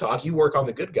know, you work on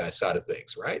the good guy side of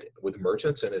things, right? With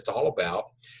merchants, and it's all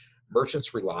about,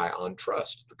 merchants rely on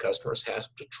trust. The customers have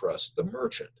to trust the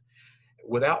merchant.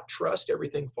 Without trust,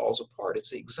 everything falls apart. It's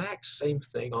the exact same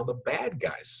thing on the bad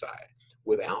guy's side.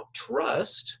 Without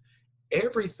trust,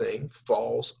 everything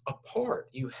falls apart.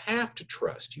 You have to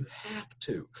trust. You have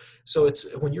to. So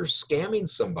it's, when you're scamming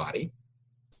somebody,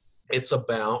 it's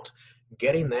about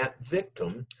getting that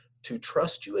victim to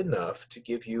trust you enough to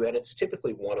give you, and it's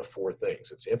typically one of four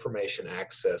things. It's information,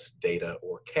 access, data,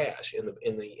 or cash.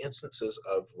 In the instances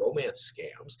of romance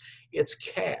scams, it's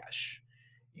cash.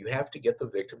 You have to get the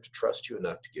victim to trust you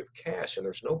enough to give cash. And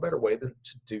there's no better way than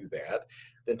to do that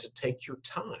than to take your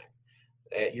time.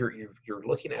 You're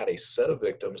looking at a set of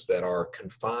victims that are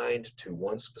confined to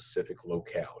one specific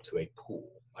locale, to a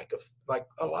pool, like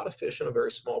a lot of fish in a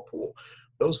very small pool.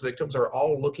 Those victims are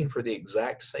all looking for the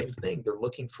exact same thing. They're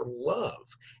looking for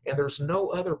love. And there's no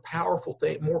other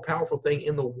more powerful thing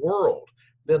in the world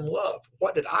than love.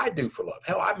 What did I do for love?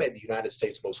 Hell, I made the United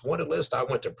States Most Wanted list. I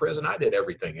went to prison. I did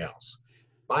everything else.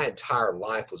 My entire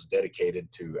life was dedicated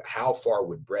to how far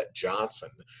would Brett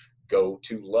Johnson go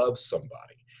to love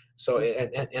somebody. So,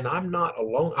 and I'm not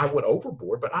alone. I went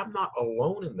overboard, but I'm not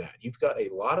alone in that. You've got a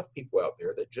lot of people out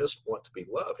there that just want to be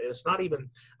loved. And it's not even,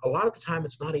 a lot of the time,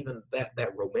 it's not even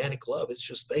that romantic love. It's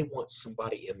just they want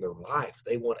somebody in their life.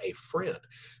 They want a friend.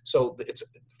 So it's,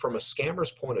 from a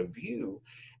scammer's point of view,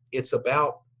 it's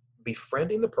about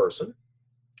befriending the person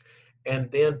and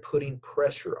then putting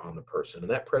pressure on the person. And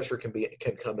that pressure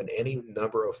can come in any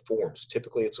number of forms.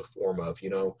 Typically, it's a form of,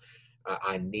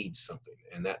 I need something.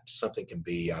 And that something can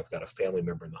be, I've got a family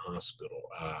member in the hospital.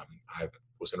 I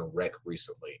was in a wreck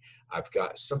recently. I've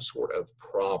got some sort of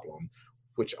problem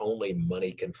which only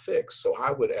money can fix. So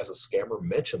I would, as a scammer,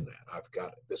 mention that I've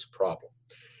got this problem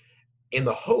in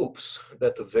the hopes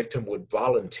that the victim would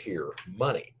volunteer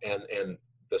money. And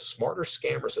the smarter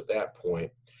scammers at that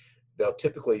point, they'll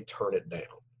typically turn it down.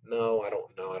 No, I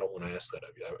don't want to ask that of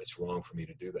you. It's wrong for me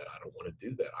to do that. I don't want to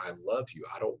do that. I love you.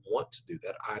 I don't want to do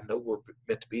that. I know we're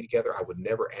meant to be together. I would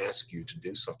never ask you to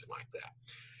do something like that.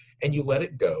 And you let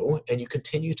it go, and you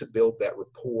continue to build that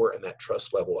rapport and that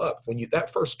trust level up. When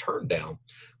that first turn down,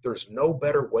 there's no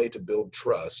better way to build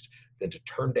trust than to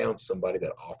turn down somebody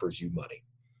that offers you money.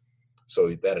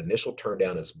 So that initial turn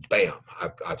down is bam,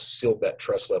 I've sealed that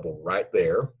trust level right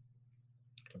there.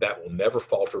 That will never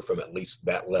falter from at least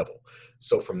that level.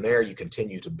 So from there, you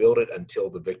continue to build it until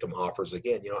the victim offers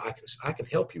again, I can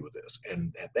help you with this.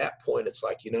 And at that point, it's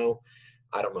like, I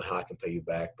don't know how I can pay you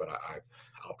back, but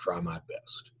I'll try my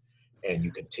best. And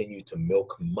you continue to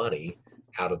milk money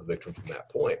out of the victim from that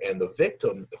point. And the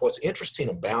victim, what's interesting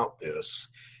about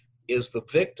this is the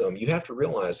victim, you have to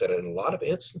realize that in a lot of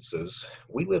instances,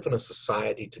 we live in a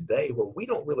society today where we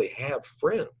don't really have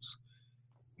friends.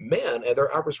 Men, and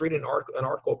I was reading an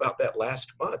article about that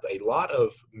last month. A lot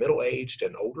of middle-aged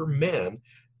and older men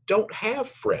don't have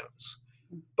friends,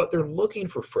 but they're looking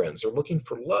for friends. They're looking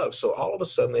for love. So all of a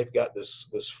sudden, they've got this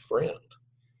friend.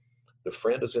 The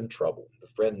friend is in trouble. The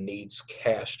friend needs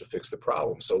cash to fix the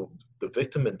problem. So the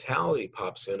victim mentality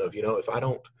pops in of, if I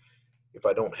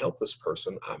don't help this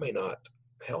person, I may not.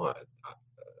 Hell,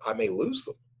 I may lose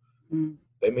them. Mm.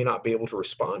 They may not be able to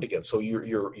respond again. So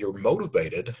you're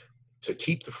motivated to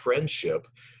keep the friendship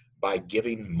by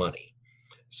giving money.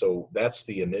 So that's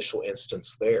the initial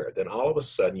instance there. Then all of a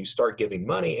sudden you start giving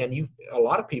money, and a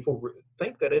lot of people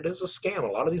think that it is a scam.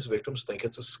 A lot of these victims think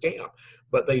it's a scam,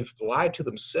 but they've lied to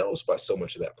themselves by so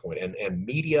much at that point. And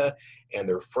media and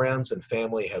their friends and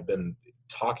family have been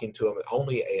talking to them.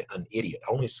 Only an idiot,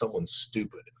 only someone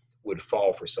stupid would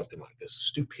fall for something like this.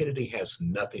 Stupidity has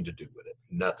nothing to do with it.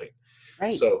 Nothing.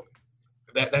 Right. So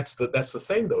that's the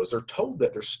thing, though, is they're told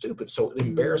that they're stupid. So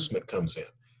embarrassment comes in.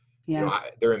 Yeah.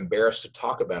 They're embarrassed to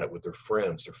talk about it with their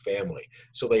friends, their family.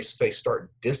 So they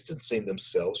start distancing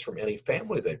themselves from any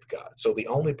family they've got. So the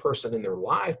only person in their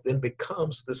life then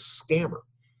becomes this scammer.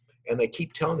 And they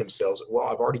keep telling themselves, well,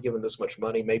 I've already given this much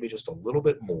money, maybe just a little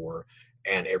bit more,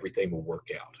 and everything will work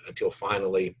out. Until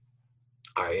finally,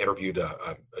 I interviewed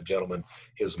a gentleman,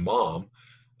 his mom.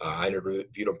 I interviewed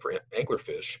him for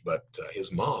anglerfish, but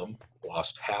his mom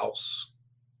lost house,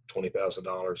 $20,000,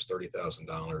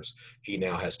 $30,000. He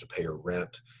now has to pay her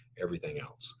rent, everything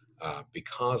else,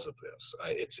 because of this.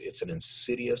 It's an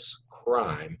insidious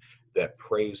crime that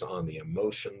preys on the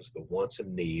emotions, the wants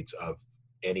and needs of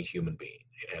any human being.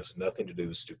 It has nothing to do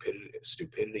with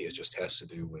stupidity. It just has to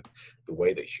do with the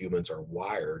way that humans are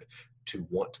wired to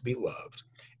want to be loved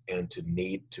and to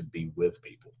need to be with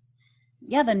people.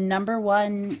 Yeah, the number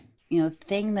one,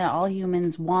 thing that all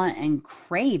humans want and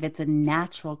crave, it's a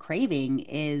natural craving,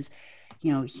 is,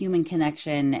 human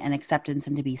connection and acceptance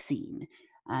and to be seen.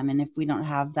 And if we don't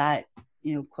have that,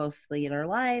 closely in our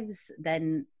lives,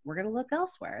 then we're going to look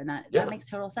elsewhere. And that makes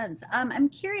total sense. I'm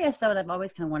curious though, and I've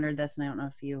always kind of wondered this, and I don't know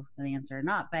if you know the answer or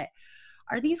not, but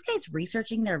are these guys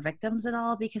researching their victims at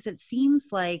all? Because it seems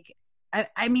like,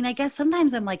 I mean, I guess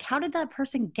sometimes I'm like, how did that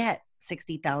person get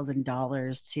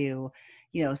 $60,000 to,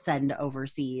 send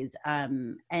overseas?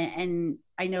 And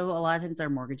I know a lot of times they're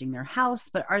mortgaging their house,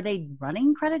 but are they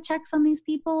running credit checks on these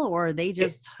people, or are they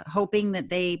just hoping that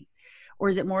or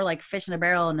is it more like fish in a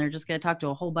barrel and they're just going to talk to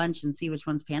a whole bunch and see which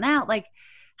ones pan out? Like,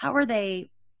 how are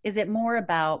they, is it more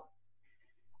about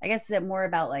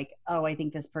like, oh, I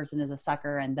think this person is a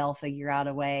sucker and they'll figure out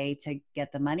a way to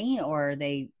get the money? Or are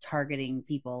they targeting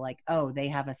people like, oh, they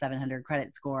have a 700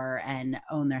 credit score and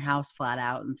own their house flat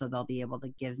out, and so they'll be able to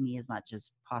give me as much as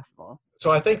possible?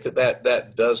 So I think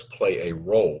that does play a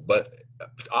role, but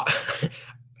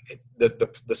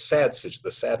the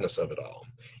sadness of it all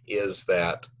is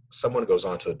that someone goes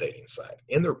onto a dating site.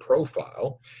 In their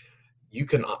profile, you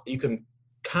can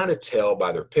kind of tell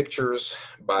by their pictures,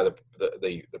 by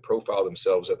the profile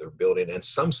themselves that they're building, and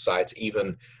some sites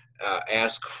even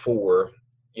ask for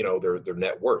their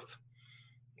net worth.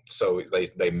 So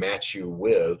they match you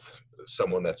with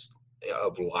someone that's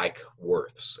of like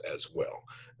worths as well.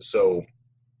 So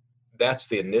that's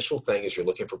the initial thing, is you're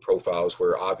looking for profiles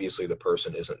where obviously the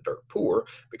person isn't dirt poor,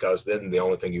 because then the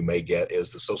only thing you may get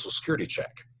is the Social Security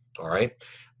check. All right.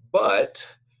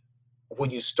 But when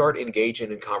you start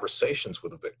engaging in conversations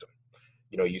with a victim,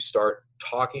 you start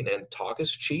talking, and talk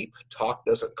is cheap. Talk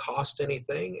doesn't cost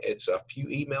anything. It's a few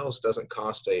emails, doesn't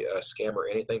cost a scammer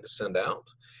anything to send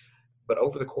out. But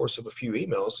over the course of a few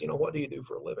emails, what do you do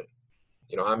for a living?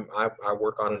 I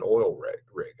work on an oil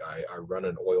rig. I run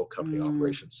an oil company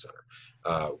operations center.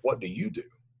 What do you do?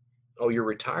 Oh, you're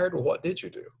retired? Well, what did you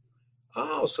do?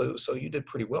 Oh, so you did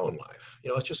pretty well in life.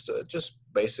 It's just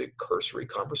basic cursory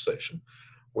conversation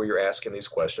where you're asking these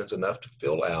questions enough to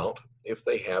fill out if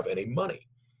they have any money.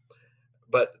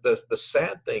 But the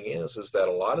sad thing is that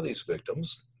a lot of these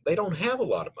victims, they don't have a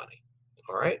lot of money.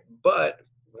 All right. But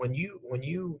when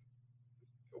you're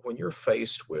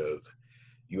faced with,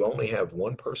 you only have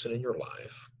one person in your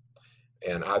life,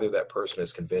 and either that person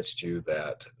has convinced you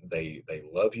that they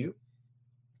love you,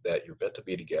 that you're meant to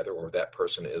be together, or that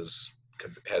person has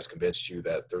convinced you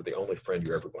that they're the only friend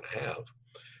you're ever going to have,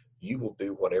 you will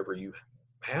do whatever you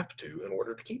have to in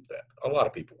order to keep that. A lot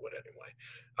of people would anyway.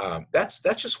 That's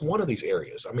just one of these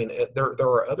areas. I mean, there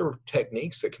are other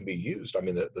techniques that can be used. I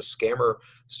mean, the scammer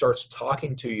starts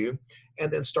talking to you and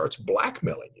then starts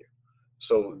blackmailing you.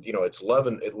 So, it's love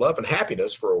and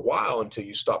happiness for a while until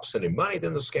you stop sending money.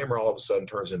 Then the scammer all of a sudden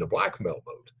turns into blackmail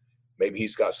mode. Maybe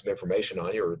he's got some information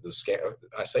on you, or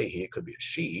I say he, it could be a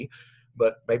she,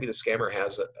 but maybe the scammer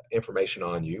has information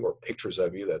on you or pictures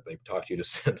of you that they've taught you to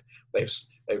send. They've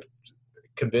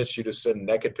convinced you to send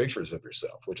naked pictures of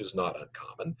yourself, which is not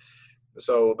uncommon.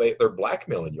 So they're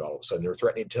blackmailing you all of a sudden. They're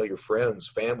threatening to tell your friends,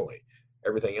 family,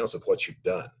 everything else of what you've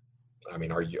done. I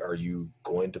mean, are you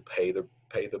going to pay the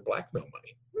blackmail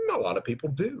money? A lot of people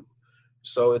do.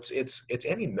 So it's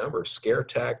any number of scare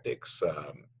tactics,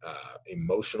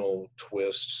 emotional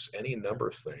twists, any number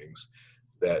of things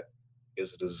that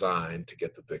is designed to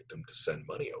get the victim to send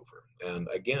money over. And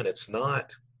again, it's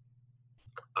not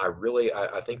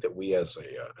I think that we as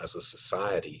a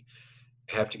society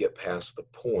have to get past the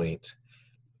point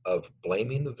of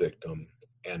blaming the victim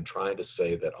and trying to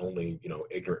say that only,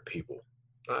 ignorant people.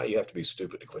 You have to be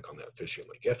stupid to click on that phishing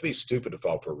link. You have to be stupid to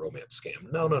fall for a romance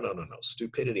scam. No, no, no, no, no.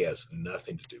 Stupidity has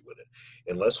nothing to do with it.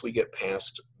 Unless we get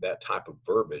past that type of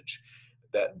verbiage,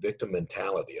 that victim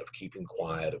mentality of keeping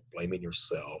quiet, of blaming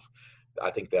yourself, I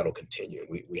think that'll continue.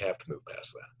 We have to move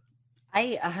past that.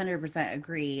 I 100%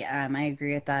 agree. I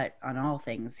agree with that on all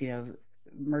things,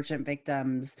 merchant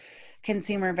victims,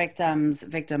 consumer victims,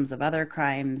 victims of other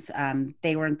crimes.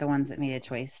 They weren't the ones that made a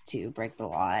choice to break the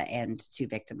law and to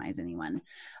victimize anyone.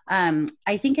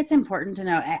 I think it's important to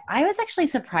know, I was actually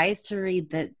surprised to read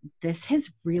that this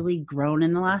has really grown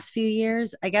in the last few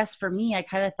years. I guess for me, I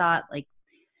kind of thought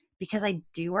because I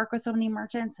do work with so many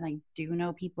merchants and I do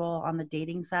know people on the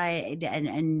dating side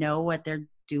and know what they're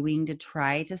doing to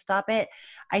try to stop it.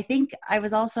 I think I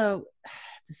was also,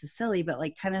 this is silly, but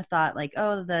kind of thought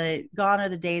oh, the gone are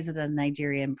the days of the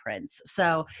Nigerian prince.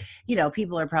 So,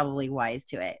 people are probably wise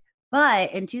to it.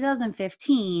 But in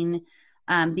 2015,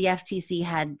 the FTC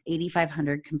had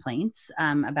 8,500 complaints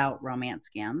about romance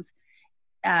scams.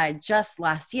 Just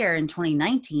last year in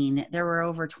 2019, there were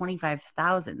over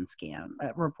 25,000 scam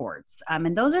reports.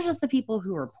 And those are just the people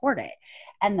who report it.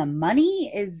 And the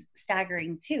money is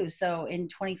staggering too. So in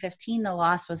 2015, the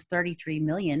loss was 33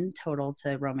 million total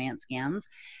to romance scams.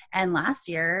 And last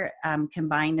year,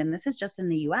 combined, and this is just in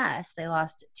the US, they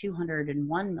lost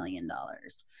 $201 million.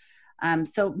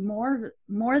 So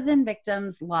more than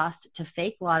victims lost to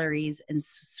fake lotteries and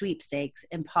sweepstakes,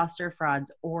 imposter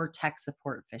frauds, or tech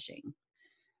support phishing.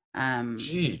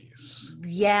 Jeez.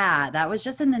 Yeah, that was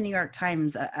just in the New York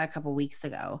Times a couple weeks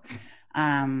ago.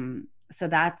 So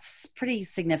that's pretty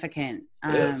significant.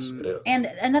 It is. And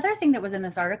another thing that was in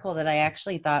this article that I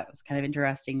actually thought was kind of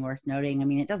interesting, worth noting. I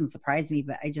mean, it doesn't surprise me,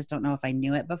 but I just don't know if I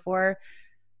knew it before.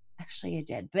 Actually, I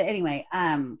did. But anyway,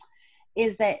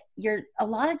 is that a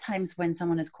lot of times when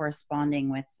someone is corresponding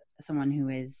with someone who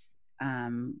is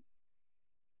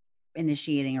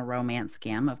initiating a romance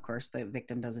scam, of course the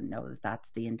victim doesn't know that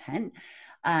that's the intent.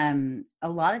 A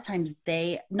lot of times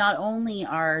they not only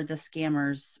are the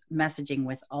scammers messaging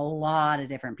with a lot of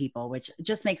different people, which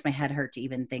just makes my head hurt to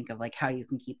even think of how you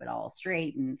can keep it all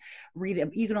straight and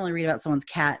you can only read about someone's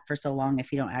cat for so long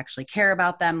if you don't actually care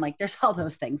about them. There's all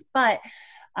those things, but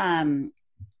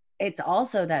it's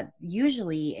also that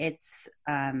usually it's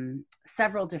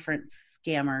several different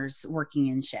scammers working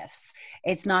in shifts.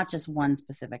 It's not just one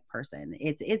specific person.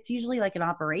 It's usually like an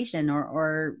operation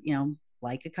or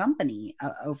like a company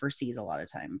overseas a lot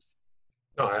of times.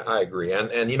 No, I agree.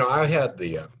 And I had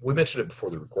we mentioned it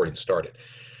before the recording started.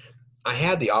 I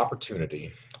had the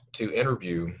opportunity to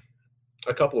interview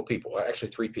a couple of people, actually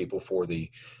 3 people for the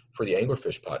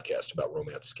Anglerfish podcast about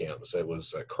romance scams. It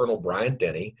was Colonel Brian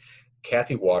Denny,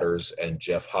 Kathy Waters, and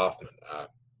Jeff Hoffman.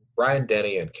 Brian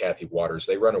Denny and Kathy Waters,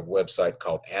 they run a website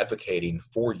called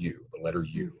advocatingforyou, the letter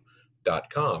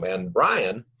U.com. And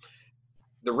Brian,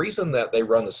 the reason that they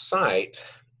run the site,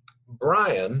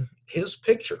 Brian, his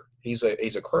picture, he's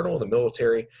a colonel in the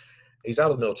military. He's out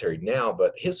of the military now,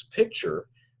 but his picture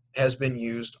has been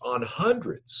used on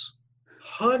hundreds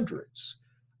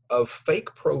of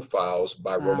fake profiles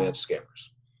by romance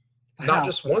scammers. Not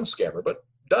just one scammer, but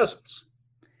dozens.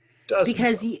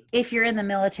 Because if you're in the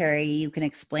military, you can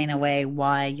explain away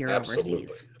why you're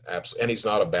overseas. Absolutely. And he's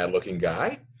not a bad-looking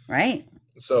guy. Right.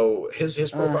 So his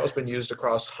profile has been used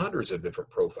across hundreds of different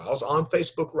profiles on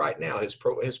Facebook right now.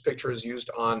 His picture is used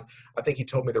on, I think he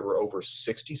told me there were over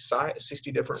 60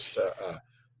 different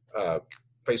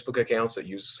Facebook accounts that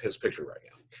use his picture right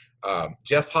now.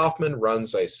 Jeff Hoffman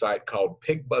runs a site called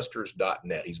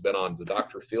pigbusters.net. He's been on the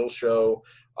Dr. Phil show,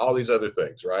 all these other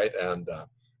things, right? And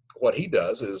what he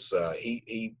does is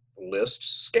he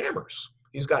lists scammers.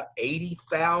 He's got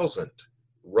 80,000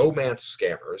 romance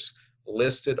scammers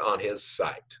listed on his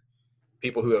site.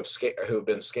 People who have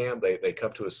been scammed, they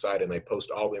come to his site and they post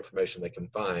all the information they can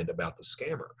find about the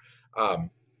scammer.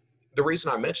 The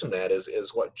reason I mentioned that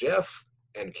is what Jeff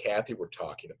and Kathy were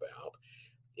talking about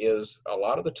is a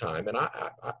lot of the time, and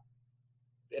I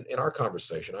in our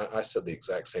conversation, I said the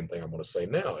exact same thing I'm going to say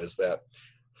now, is that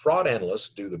fraud analysts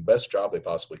do the best job they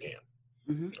possibly can.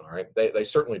 Mm-hmm. All right, they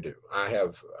certainly do. I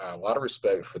have a lot of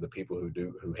respect for the people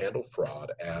who handle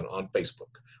fraud on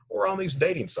Facebook or on these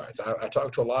dating sites. I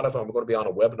talk to a lot of them. I'm going to be on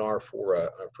a webinar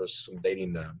for some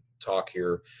dating talk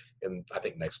here in, I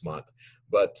think, next month.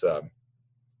 But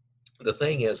the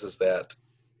thing is that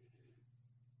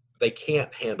they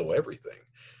can't handle everything.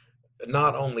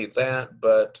 not only that,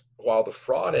 but while the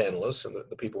fraud analysts and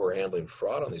the people who are handling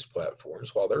fraud on these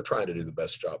platforms, while they're trying to do the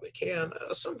best job they can,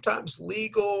 sometimes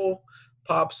legal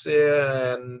pops in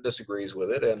and disagrees with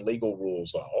it, and legal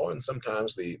rules all, and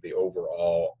sometimes the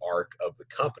overall arc of the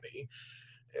company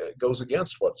goes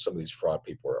against what some of these fraud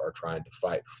people are trying to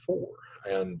fight for.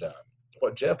 And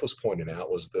what Jeff was pointing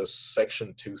out was this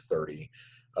Section 230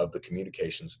 of the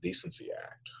Communications Decency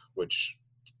Act, which,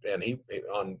 and he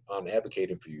on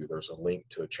advocating for you, there's a link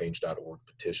to a change.org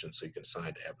petition so you can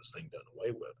sign to have this thing done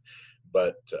away with.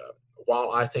 But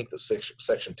while I think that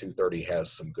Section 230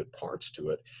 has some good parts to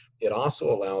it, it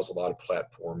also allows a lot of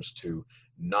platforms to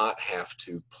not have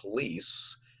to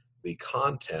police the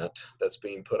content that's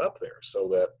being put up there, so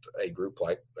that a group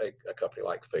like a company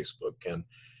like Facebook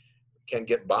can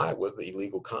get by with the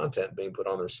illegal content being put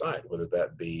on their site, whether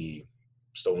that be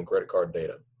stolen credit card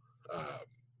data,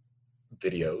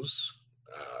 videos,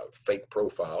 fake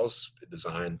profiles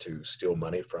designed to steal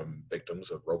money from victims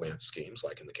of romance schemes,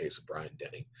 like in the case of Brian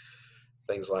Denny,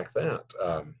 things like that.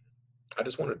 I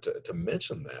just wanted to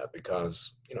mention that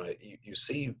because, you know, you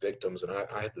see victims, and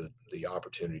I had the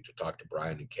opportunity to talk to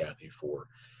Brian and Kathy for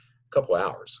a couple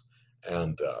hours,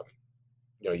 and,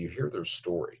 you know, you hear their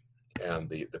story and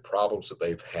the problems that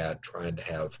they've had trying to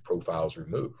have profiles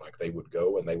removed. Like, they would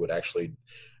go and they would actually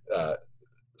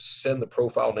send the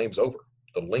profile names over,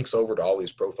 the links over to all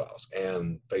these profiles,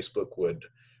 and Facebook would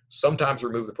sometimes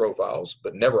remove the profiles,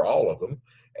 but never all of them.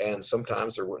 And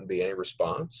sometimes there wouldn't be any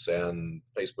response. And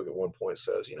Facebook at one point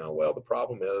says, you know, well, the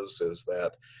problem is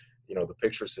that, you know, the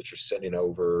pictures that you're sending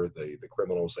over, the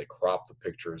criminals, they crop the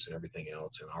pictures and everything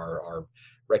else. And our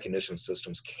recognition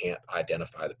systems can't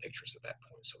identify the pictures at that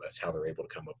point. So that's how they're able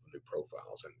to come up with new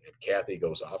profiles. And Kathy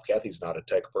goes off. Kathy's not a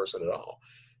tech person at all,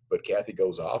 but Kathy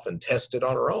goes off and tests it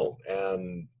on her own.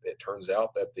 And it turns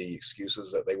out that the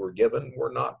excuses that they were given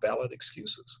were not valid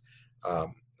excuses.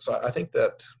 So I think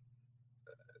that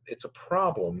it's a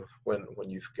problem when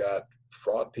you've got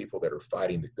fraud people that are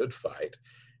fighting the good fight,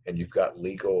 and you've got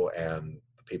legal and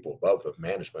the people above the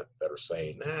management that are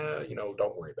saying, nah, you know,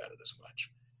 don't worry about it as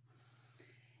much.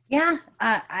 Yeah,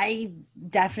 I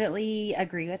definitely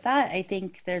agree with that. I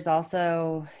think there's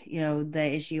also, you know,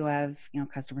 the issue of, you know,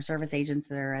 customer service agents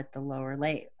that are at the lower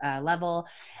level,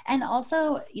 and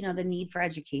also, you know, the need for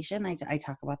education. I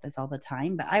talk about this all the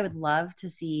time, but I would love to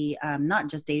see not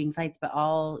just dating sites, but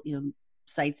all, you know,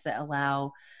 sites that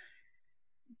allow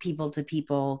people to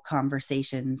people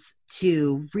conversations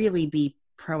to really be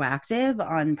proactive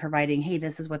on providing, hey,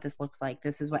 this is what this looks like,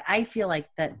 this is what I feel like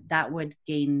that would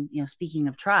gain, you know, speaking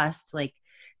of trust, like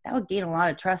that would gain a lot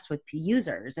of trust with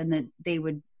users, and that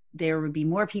there would be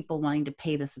more people wanting to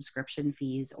pay the subscription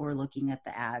fees or looking at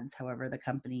the ads, however the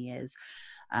company is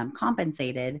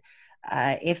compensated,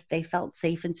 if they felt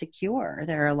safe and secure.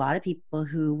 There are a lot of people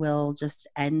who will just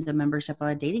end a membership on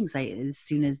a dating site as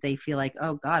soon as they feel like,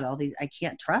 oh God, I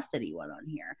can't trust anyone on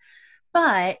here.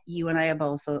 But you and I have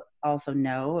also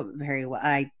know very well,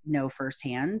 I know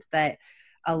firsthand that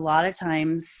a lot of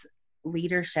times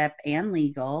leadership and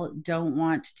legal don't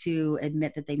want to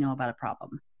admit that they know about a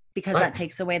problem, because that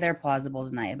takes away their plausible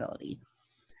deniability.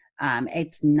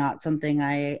 It's not something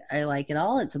I like at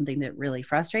all. It's something that really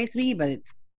frustrates me, but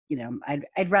it's, you know,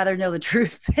 I'd rather know the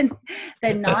truth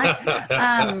than not.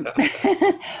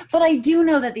 But I do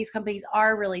know that these companies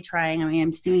are really trying. I mean,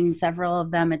 I'm seeing several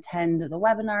of them attend the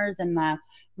webinars and the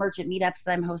merchant meetups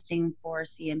that I'm hosting for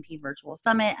CMP Virtual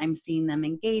Summit. I'm seeing them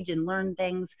engage and learn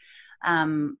things,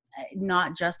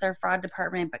 not just their fraud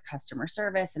department, but customer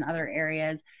service and other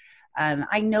areas.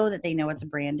 I know that they know it's a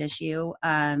brand issue.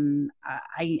 I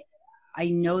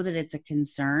know that it's a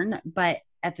concern, but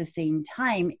at the same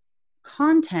time,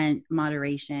 content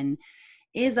moderation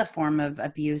is a form of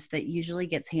abuse that usually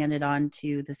gets handed on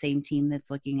to the same team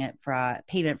that's looking at fraud,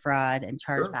 payment fraud, and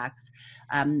chargebacks.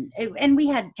 Sure. And we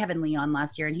had Kevin Lee on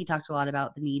last year, and he talked a lot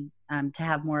about the need to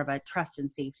have more of a trust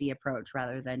and safety approach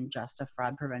rather than just a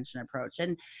fraud prevention approach.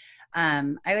 And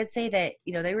I would say that,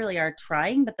 you know, they really are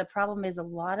trying, but the problem is a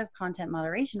lot of content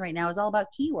moderation right now is all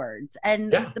about keywords,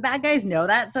 and the bad guys know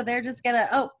that. So they're just gonna,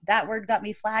 oh, that word got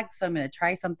me flagged, so I'm going to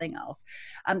try something else.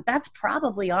 That's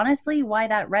probably honestly why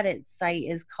that Reddit site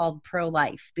is called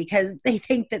pro-life, because they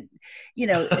think that, you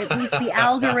know, at least the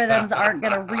algorithms aren't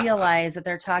going to realize that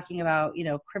they're talking about, you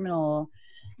know, criminal,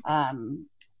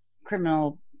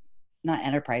 not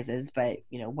enterprises, but,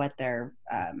 you know, what they're,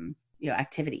 you know,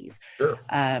 activities. Sure.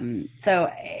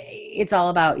 So it's all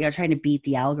about, you know, trying to beat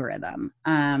the algorithm.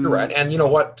 You're right. And you know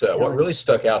what really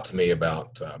stuck out to me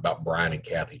about Brian and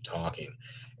Kathy talking,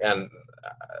 and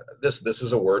this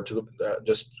is a word to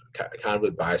just kind of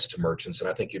advice to merchants, and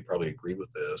I think you'd probably agree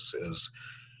with this, is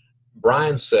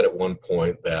Brian said at one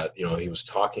point that, he was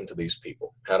talking to these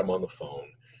people, had them on the phone,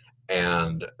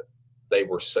 and they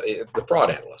were the fraud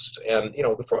analyst. And,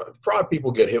 the fraud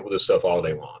people get hit with this stuff all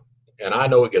day long. And I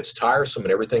know it gets tiresome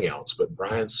and everything else, but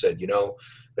Brian said,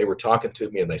 they were talking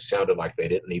to me and they sounded like they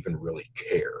didn't even really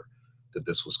care that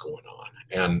this was going on.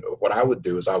 And what I would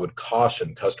do is I would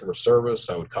caution customer service.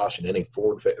 I would caution any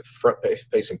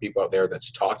front-facing people out there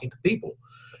that's talking to people,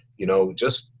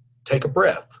 just take a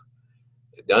breath.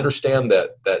 Understand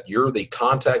that you're the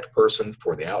contact person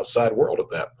for the outside world at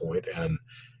that point. And,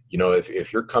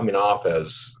 if you're coming off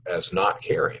as not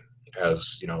caring,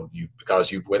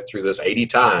 because you've went through this 80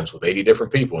 times with 80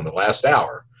 different people in the last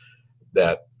hour,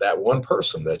 that one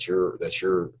person that you're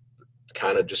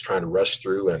kind of just trying to rush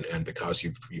through, and because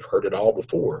you've heard it all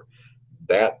before,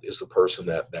 that is the person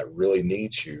that really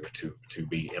needs you to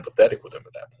be empathetic with them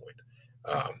at that point.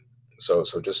 So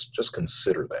just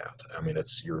consider that. I mean,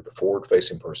 you're the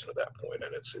forward-facing person at that point,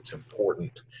 and it's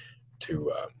important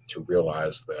to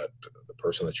realize that the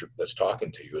person that's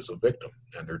talking to you is a victim,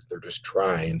 and they're just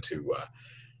trying to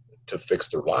fix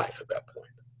their life at that point.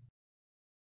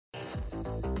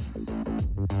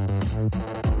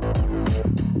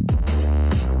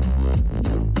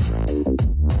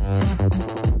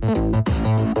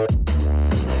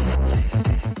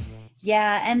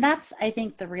 Yeah, and that's, I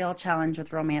think, the real challenge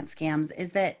with romance scams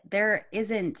is that there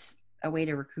isn't a way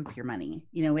to recoup your money.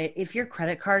 If your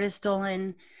credit card is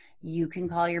stolen, you can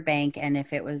call your bank, and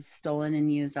if it was stolen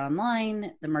and used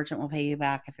online, the merchant will pay you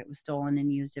back. If it was stolen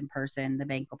and used in person, the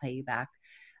bank will pay you back.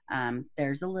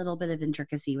 There's a little bit of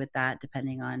intricacy with that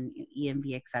depending on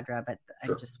EMV, et cetera, but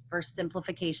Sure. Just for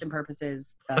simplification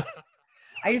purposes,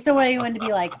 I just don't want anyone to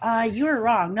be like, you were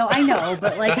wrong. No, I know,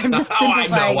 but I'm just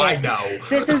simplifying I know.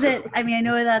 This isn't, I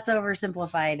know that's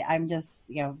oversimplified. I'm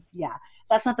just,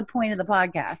 that's not the point of the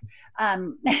podcast.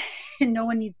 No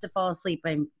one needs to fall asleep.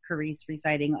 I'm Karisse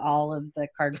reciting all of the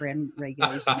card brand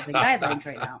regulations and guidelines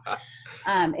right now.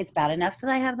 It's bad enough that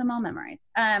I have them all memorized.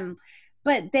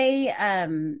 But they,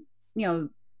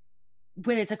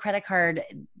 when it's a credit card,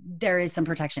 there is some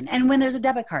protection. And when there's a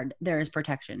debit card, there is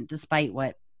protection, despite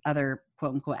what other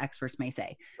quote unquote experts may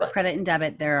say. Right. Credit and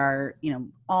debit, there are,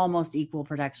 almost equal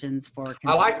protections for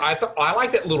consumers. I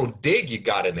like that little dig you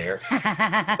got in there.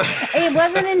 It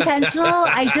wasn't intentional.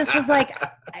 I just was like,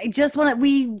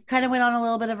 we kind of went on a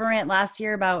little bit of a rant last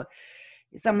year about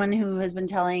someone who has been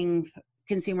telling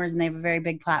consumers, and they have a very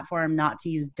big platform, not to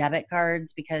use debit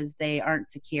cards because they aren't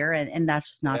secure. And that's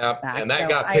just not the fact. And that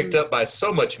got picked up by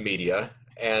so much media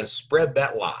and spread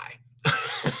that lie.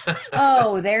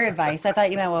 Oh, their advice. I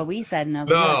thought you meant what we said. And I was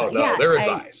no, their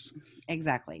advice.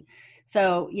 Exactly.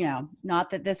 So, not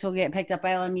that this will get picked up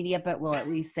by all the media, but we'll at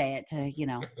least say it to,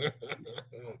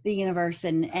 the universe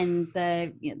and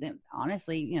the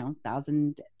honestly,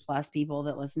 1,000+ people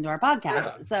that listen to our podcast.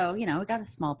 Yeah. So, we got a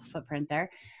small footprint there.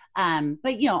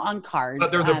 But, on cards.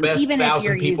 But they're the best even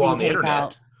 1,000 people on the PayPal,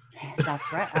 internet.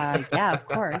 That's right. Yeah, of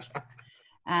course.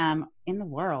 In the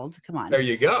world. Come on. There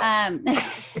you go.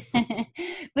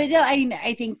 But no,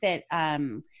 I think that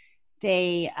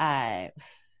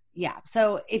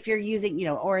so if you're using,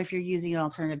 or if you're using an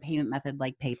alternative payment method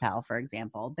like PayPal, for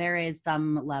example, there is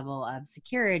some level of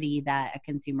security that a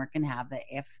consumer can have, that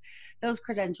if those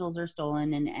credentials are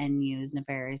stolen and used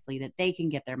nefariously, that they can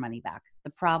get their money back.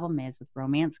 The problem is with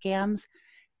romance scams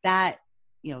that,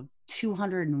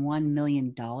 $201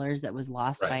 million that was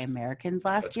lost by Americans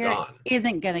last year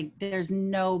gone. There's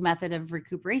no method of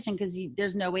recuperation because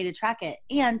there's no way to track it.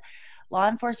 And law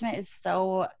enforcement is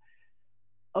so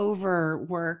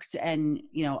overworked and,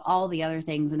 all the other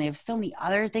things, and they have so many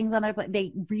other things on their plate.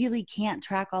 They really can't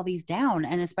track all these down.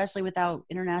 And especially without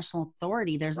international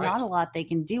authority, there's not a lot they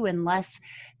can do unless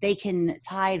they can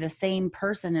tie the same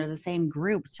person or the same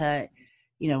group to,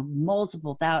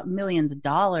 multiple millions of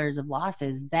dollars of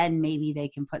losses. Then maybe they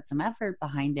can put some effort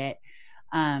behind it.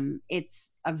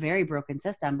 It's a very broken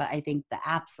system, but I think the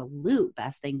absolute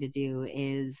best thing to do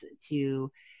is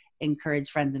to encourage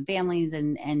friends and families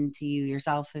and to you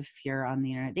yourself, if you're on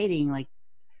the internet dating,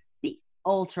 be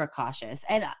ultra cautious.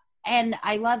 And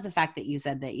I love the fact that you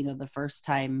said that, the first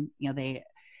time, they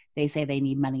say they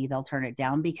need money, they'll turn it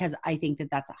down, because I think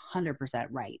that that's 100%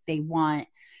 right. They want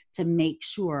to make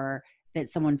sure that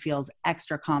someone feels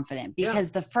extra confident,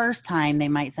 because the first time they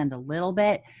might send a little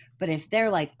bit, but if they're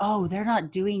like, oh, they're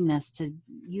not doing this to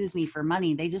use me for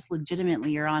money, they just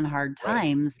legitimately are on hard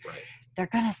times, they're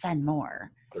going to send more.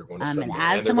 They're going to send and more.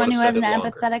 as someone who has an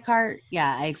empathetic heart,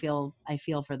 I feel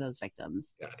for those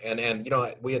victims. Yeah. And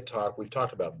we've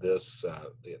talked about this,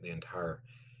 the entire,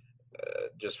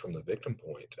 just from the victim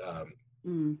point,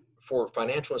 for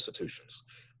financial institutions.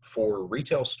 for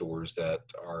retail stores that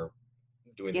are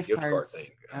doing the gift card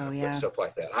thing, stuff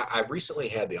like that. I recently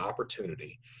had the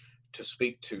opportunity to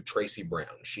speak to Tracy Brown.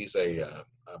 She's a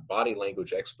body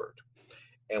language expert.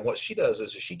 And what she does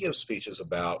is she gives speeches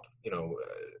about,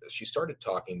 she started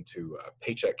talking to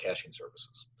paycheck cashing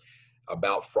services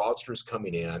about fraudsters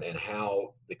coming in and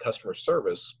how the customer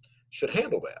service should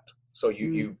handle that. So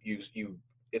you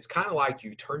it's kind of like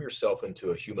you turn yourself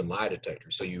into a human lie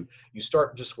detector. So you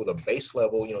start just with a base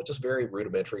level, just very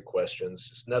rudimentary questions.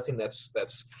 It's nothing that's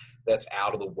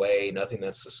out of the way, nothing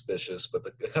that's suspicious. But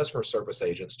the customer service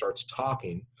agent starts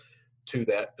talking to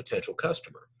that potential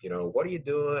customer. What are you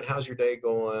doing? How's your day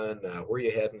going? Where are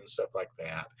you heading? Stuff like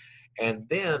that. And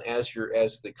then as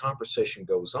the conversation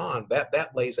goes on,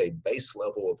 that lays a base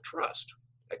level of trust,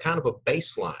 a kind of a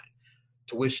baseline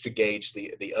to which to gauge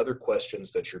the other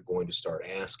questions that you're going to start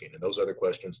asking. And those other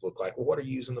questions look like, well, what are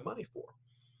you using the money for?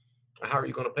 How are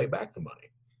you going to pay back the money?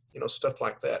 Stuff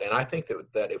like that. And I think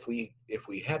that if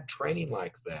we had training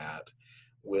like that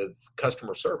with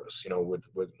customer service, with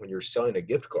when you're selling a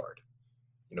gift card,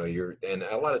 and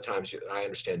a lot of times I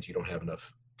understand you don't have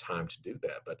enough time to do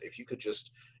that, but if you could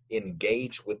just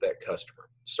engage with that customer,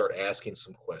 start asking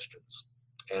some questions,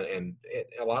 and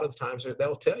a lot of the times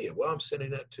they'll tell you, well, I'm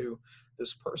sending it to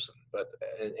this person,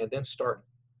 and then start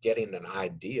getting an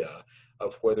idea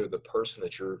of whether the person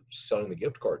that you're selling the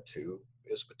gift card to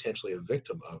is potentially a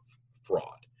victim of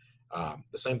fraud.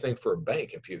 The same thing for a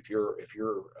bank. If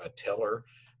you're a teller,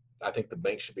 I think the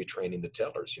bank should be training the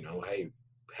tellers. Hey,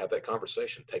 have that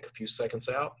conversation. Take a few seconds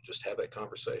out. Just have that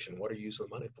conversation. What are you using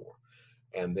the money for?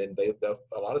 And then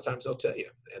a lot of times they'll tell you.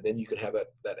 And then you can have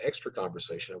that extra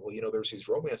conversation of, well, there's these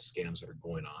romance scams that are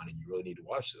going on, and you really need to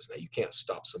watch this. Now, you can't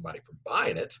stop somebody from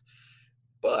buying it,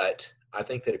 but I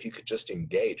think that if you could just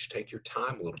engage, take your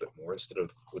time a little bit more instead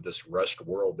of with this rushed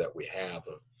world that we have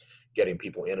of getting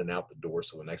people in and out the door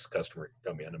so the next customer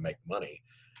can come in and make money.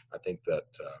 I think that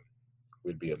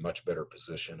we'd be in a much better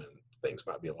position, and things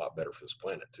might be a lot better for this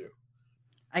planet too.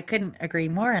 I couldn't agree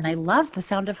more. And I love the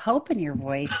sound of hope in your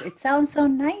voice. It sounds so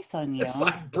nice on you. It's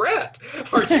like, Brett,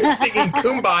 are you singing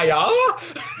Kumbaya?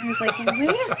 I was like, wait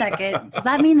a second. Does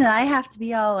that mean that I have to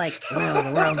be all like, well,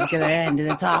 the world's going to end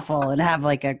and it's awful, and have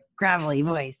like a gravelly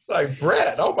voice? Like,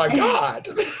 Brett, oh my God.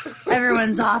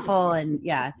 Everyone's awful, and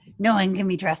yeah, no one can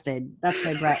be trusted. That's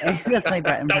my Brett. That's my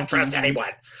Brett. Don't trust anyone.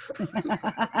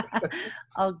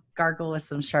 I'll gargle with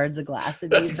some shards of glass.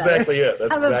 That's exactly it.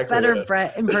 That's have exactly a better it.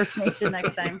 Brett impersonation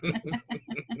next time.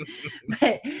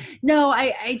 But no,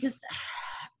 I just,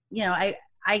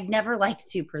 I never like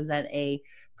to present a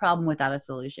problem without a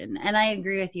solution. And I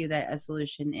agree with you that a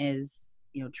solution is,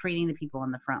 training the people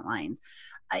on the front lines.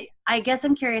 I guess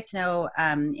I'm curious to know,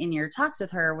 in your talks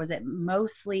with her, was it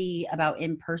mostly about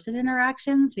in-person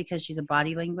interactions because she's a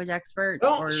body language expert?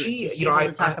 Well, or she,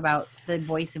 to talk about the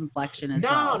voice inflection as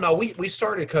well? No, we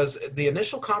started because the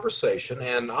initial conversation,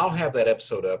 and I'll have that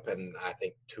episode up in, I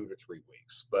think, 2 to 3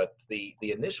 weeks, but the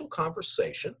initial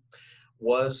conversation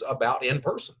was about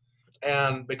in-person.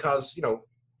 And because,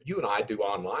 you and I do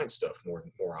online stuff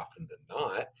more often than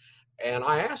not. And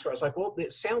I asked her, I was like, well,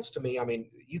 it sounds to me,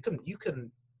 you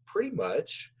can pretty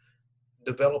much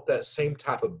develop that same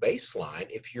type of baseline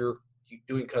if you're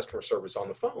doing customer service on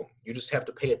the phone. You just have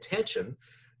to pay attention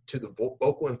to the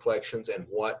vocal inflections and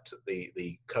what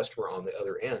the customer on the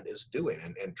other end is doing.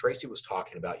 And Tracy was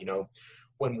talking about,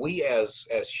 when we as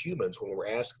humans, when we're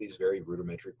asked these very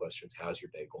rudimentary questions, how's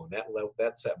your day going?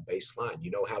 That's that baseline.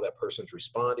 You know how that person's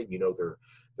responding. You know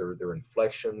their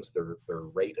inflections, their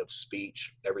rate of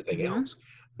speech, everything else.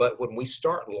 But when we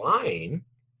start lying,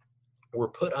 we're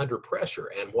put under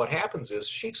pressure. And what happens is,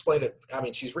 she explained it.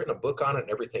 She's written a book on it and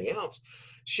everything else.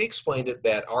 She explained it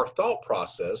that our thought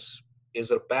process is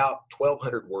about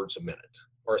 1,200 words a minute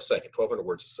or a second, 1,200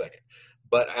 words a second.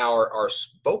 But our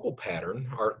vocal pattern,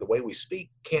 the way we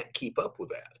speak, can't keep up with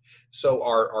that. So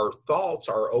our thoughts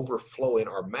are overflowing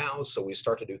our mouths. So we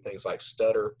start to do things like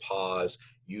stutter, pause,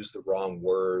 use the wrong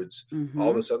words,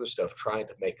 all this other stuff, trying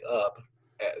to make up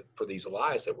for these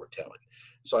lies that we're telling.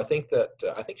 So I think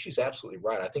she's absolutely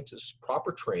right. I think this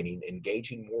proper training,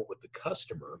 engaging more with the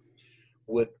customer,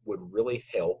 would really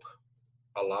help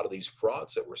a lot of these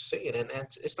frauds that we're seeing. And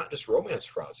it's not just romance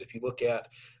frauds. If you look at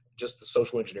just the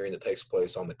social engineering that takes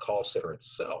place on the call center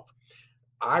itself,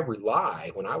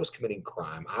 when I was committing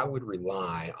crime, I would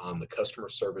rely on the customer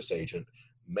service agent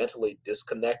mentally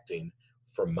disconnecting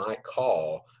from my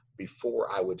call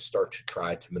before I would start to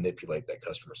try to manipulate that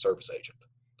customer service agent.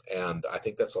 And I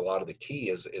think that's a lot of the key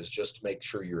is just to make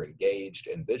sure you're engaged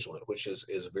and vigilant, which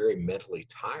is very mentally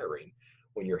tiring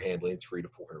when you're handling 300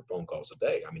 to 400 phone calls a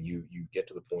day. I mean, you get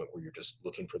to the point where you're just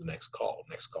looking for the next call.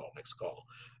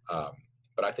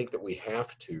 But I think that we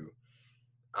have to,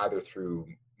 either through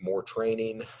more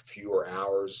training, fewer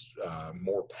hours,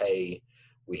 more pay,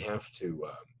 we have to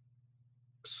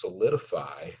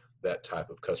solidify that type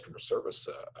of customer service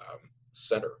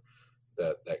center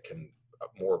that can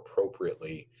more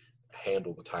appropriately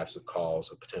handle the types of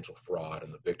calls of potential fraud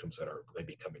and the victims that are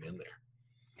maybe coming in there.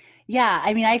 Yeah,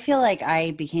 I mean, I feel like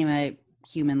I became a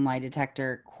human lie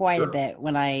detector quite a Sure. bit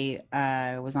when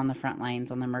I was on the front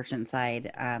lines on the merchant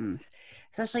side,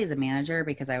 especially as a manager,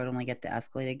 because I would only get the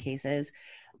escalated cases.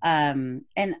 And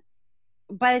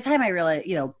by the time I realized,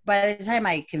 by the time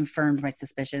I confirmed my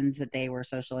suspicions that they were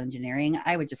social engineering,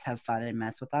 I would just have fun and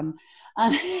mess with them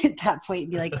at that point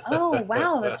and be like, oh,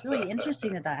 wow, that's really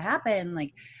interesting that happened.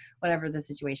 Like whatever the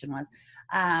situation was.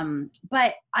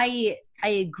 But I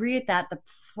agree with that. The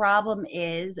problem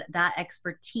is that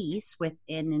expertise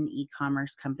within an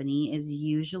e-commerce company is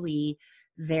usually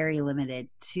very limited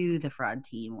to the fraud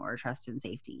team or trust and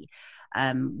safety.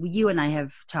 You and I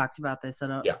have talked about this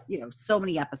on so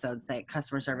many episodes, that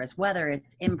customer service, whether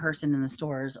it's in person in the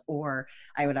stores, or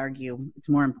I would argue it's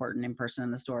more important in person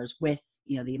in the stores with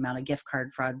the amount of gift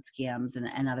card fraud scams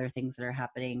and other things that are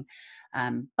happening,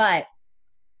 but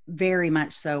very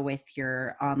much so with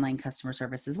your online customer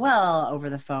service as well, over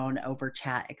the phone, over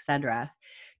chat, etc.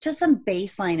 Just some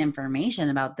baseline information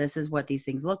about, this is what these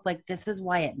things look like, this is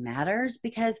why it matters,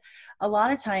 because a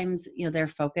lot of times they're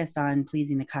focused on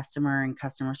pleasing the customer and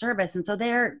customer service, and so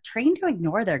they're trained to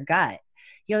ignore their gut.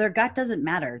 Their gut doesn't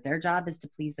matter. Their job is to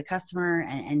please the customer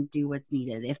and do what's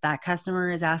needed. If that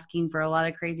customer is asking for a lot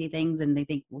of crazy things and they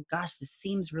think, well, gosh, this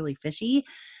seems really fishy,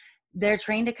 they're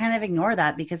trained to kind of ignore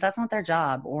that because that's not their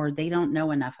job, or they don't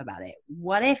know enough about it.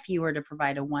 What if you were to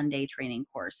provide a one-day training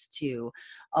course to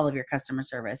all of your customer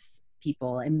service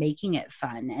people and making it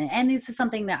fun? And this is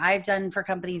something that I've done for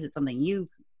companies. It's something you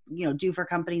do for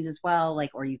companies as well,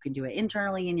 or you can do it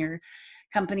internally in your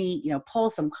company, pull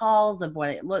some calls of what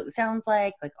it sounds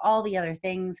like all the other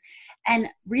things, and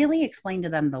really explain to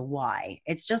them the why.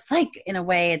 It's just in a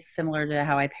way, it's similar to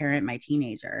how I parent my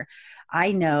teenager.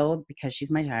 I know, because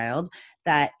she's my child,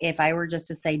 that if I were just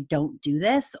to say, don't do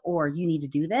this, or you need to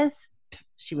do this,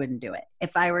 she wouldn't do it.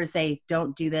 If I were to say,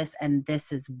 don't do this, and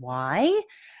this is why,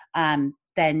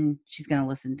 then she's going to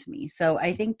listen to me. So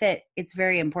I think that it's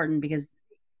very important, because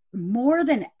more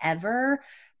than ever,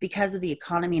 because of the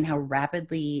economy and how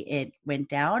rapidly it went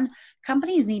down,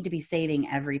 companies need to be saving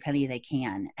every penny they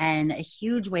can. And a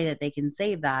huge way that they can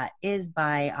save that is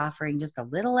by offering just a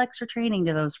little extra training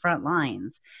to those front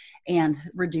lines and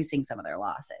reducing some of their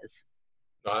losses.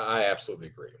 I absolutely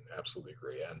agree. Absolutely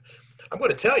agree. And I'm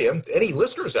going to tell you, any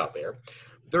listeners out there,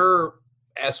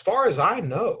 as far as I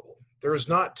know, there's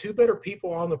not two better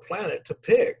people on the planet to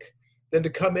pick than to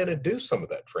come in and do some of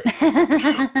that training.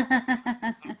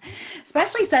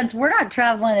 Especially since we're not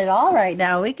traveling at all right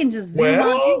now. We can just Zoom on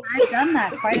in. I've done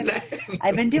that quite a bit.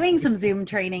 I've been doing some Zoom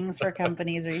trainings for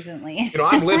companies recently.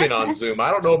 I'm living on Zoom.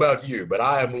 I don't know about you, but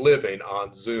I am living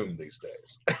on Zoom these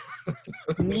days.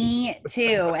 Me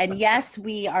too. And yes,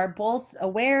 we are both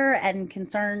aware and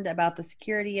concerned about the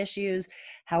security issues.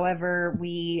 However,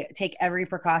 we take every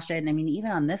precaution. I mean,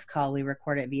 even on this call, we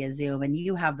record it via Zoom, and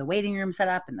you have the waiting room set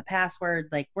up and the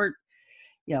password. We're,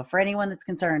 for anyone that's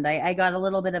concerned, I got a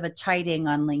little bit of a chiding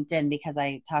on LinkedIn because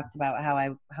I talked about how I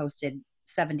hosted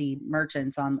 70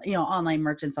 merchants on, online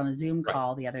merchants on a Zoom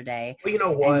call the other day. Well, you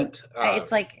know what?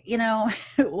 It's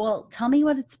well, tell me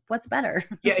what's better.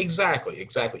 Yeah, exactly.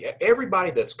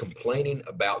 Everybody that's complaining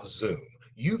about Zoom,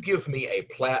 you give me a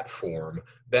platform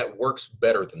that works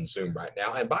better than Zoom right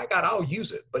now, and by God, I'll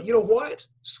use it. But you know what?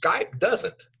 Skype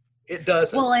doesn't. It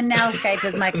doesn't. Well, and now Skype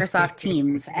is Microsoft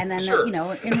Teams, and then sure.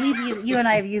 And you and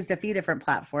I have used a few different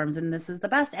platforms, and this is the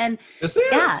best. And this is.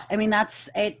 Yeah, I mean,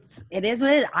 it is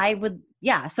what it is. I would.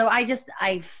 Yeah, so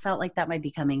I felt like that might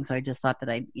be coming, so I just thought that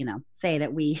I'd say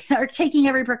that we are taking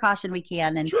every precaution we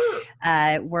can, and sure.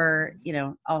 We're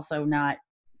also not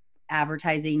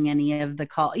advertising any of the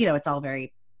call. It's all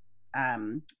very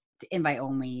invite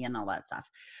only and all that stuff.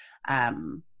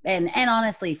 And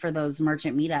honestly, for those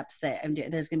merchant meetups that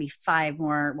there's going to be 5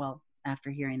 more. Well,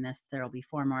 after hearing this, there will be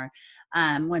 4 more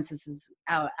once this is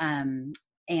out.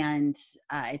 And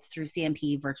it's through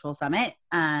CMP Virtual Summit,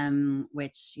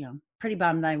 which, pretty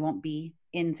bummed I won't be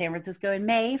in San Francisco in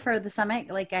May for the summit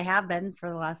like I have been for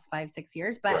the last 5-6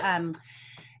 years. But, right.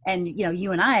 And,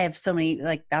 you and I have so many,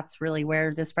 that's really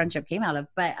where this friendship came out of.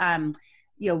 But,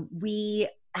 we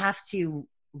have to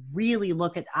really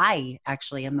look at, I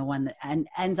actually am the one that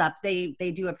ends up, they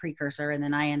do a precursor, and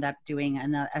then I end up doing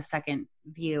a second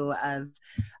view of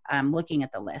looking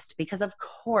at the list, because of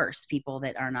course people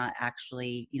that are not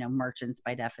actually, merchants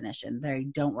by definition, they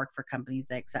don't work for companies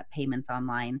that accept payments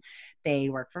online. They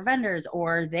work for vendors,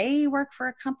 or they work for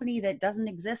a company that doesn't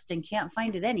exist and can't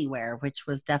find it anywhere, which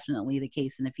was definitely the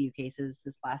case in a few cases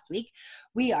this last week.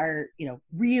 We are,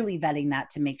 really vetting that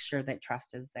to make sure that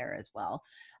trust is there as well.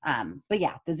 But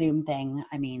yeah, the Zoom thing,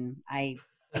 I mean, I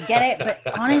get it,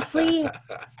 but honestly,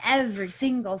 every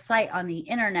single site on the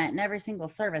internet and every single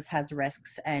service has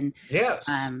risks. And yes,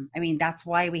 I mean, that's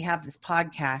why we have this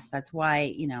podcast. That's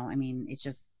why, it's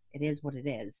just, it is what it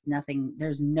is.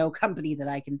 There's no company that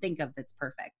I can think of that's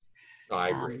perfect. No, I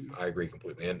agree. I agree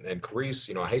completely. And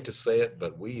Karisse, I hate to say it,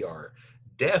 but we are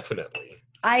definitely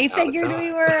I figured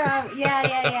we were.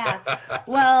 Yeah.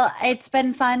 Well, it's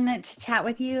been fun to chat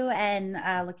with you, and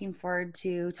looking forward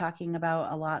to talking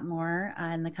about a lot more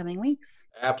in the coming weeks.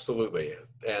 Absolutely.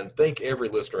 And thank every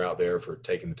listener out there for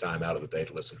taking the time out of the day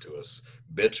to listen to us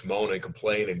bitch, moan, and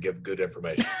complain and give good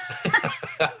information.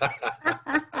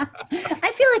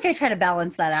 I feel like I try to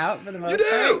balance that out for the most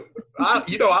part.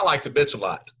 You do. I like to bitch a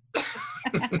lot.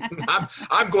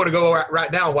 I'm going to go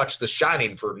right now and watch The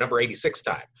Shining for number 86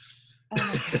 time.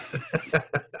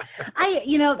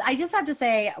 I just have to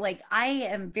say, I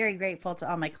am very grateful to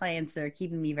all my clients that are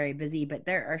keeping me very busy, but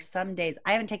there are some days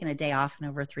I haven't taken a day off in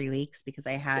over 3 weeks because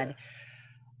I had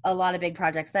a lot of big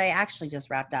projects that I actually just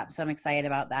wrapped up. So I'm excited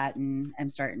about that, and I'm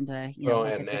starting to,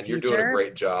 and you're doing a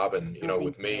great job. And,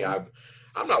 with me, I'm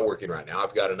not working right now.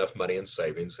 I've got enough money in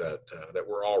savings that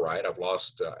we're all right. I've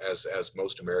lost, as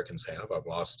most Americans have, I've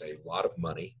lost a lot of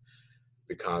money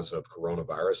because of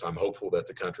coronavirus. I'm hopeful that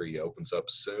the country opens up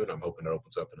soon. I'm hoping it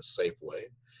opens up in a safe way.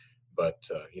 But,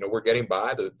 we're getting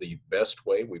by the best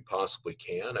way we possibly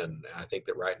can. And I think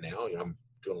that right now, I'm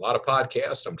doing a lot of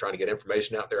podcasts. I'm trying to get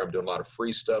information out there. I'm doing a lot of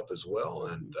free stuff as well.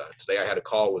 And today I had a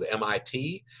call with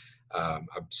MIT. I'm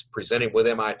presenting with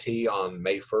MIT on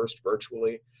May 1st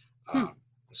virtually.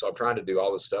 So I'm trying to do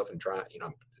all this stuff and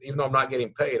even though I'm not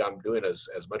getting paid, I'm doing as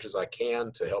much as I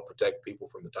can to help protect people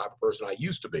from the type of person I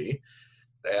used to be.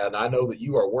 And I know that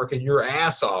you are working your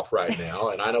ass off right now,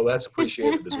 and I know that's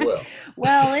appreciated as well.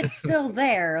 Well, it's still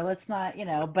there. Let's not,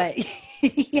 but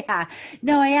yeah,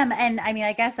 no, I am. And I mean,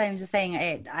 I guess I'm just saying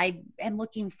I am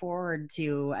looking forward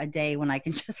to a day when I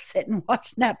can just sit and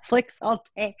watch Netflix all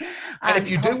day. And if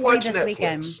you do watch Netflix,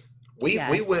 weekend,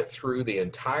 we went through the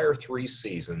entire 3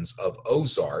 seasons of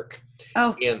Ozark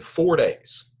in 4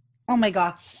 days. Oh my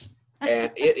gosh.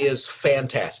 And it is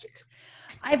fantastic.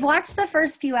 I've watched the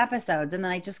first few episodes and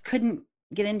then I just couldn't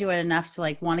get into it enough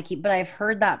to want to keep, but I've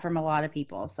heard that from a lot of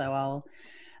people. So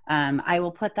I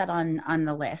will put that on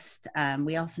the list.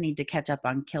 We also need to catch up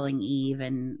on Killing Eve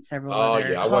and several other.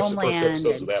 Oh yeah. I watched the first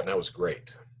episodes of that and that was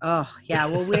great. Oh yeah.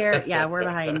 Well, we're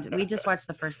behind. We just watched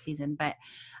the first season, but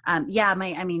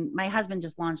my husband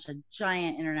just launched a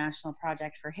giant international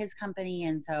project for his company.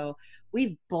 And so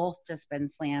we've both just been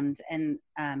slammed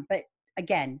but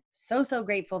again, so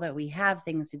grateful that we have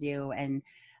things to do. And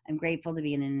I'm grateful to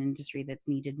be in an industry that's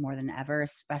needed more than ever,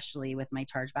 especially with my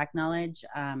chargeback knowledge,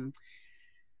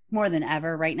 more than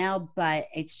ever right now. But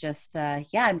it's just,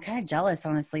 I'm kind of jealous,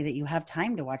 honestly, that you have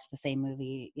time to watch the same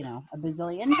movie, a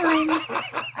bazillion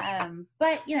times.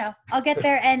 But, I'll get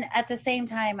there. And at the same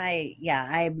time,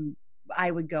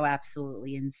 I would go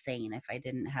absolutely insane if I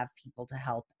didn't have people to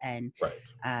help and,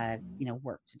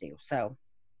 work to do. So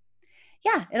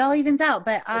yeah, it all evens out,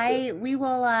 but we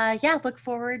will, look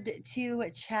forward to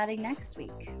chatting next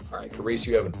week. All right, Karisse,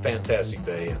 you have a fantastic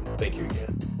day, and thank you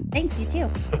again. Thanks, you too.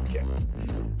 Okay.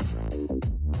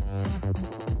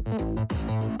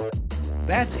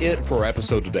 That's it for our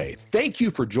episode today. Thank you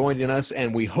for joining us,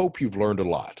 and we hope you've learned a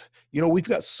lot. We've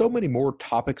got so many more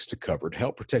topics to cover to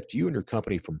help protect you and your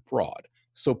company from fraud.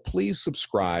 So please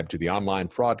subscribe to the Online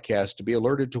Fraudcast to be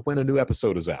alerted to when a new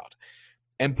episode is out.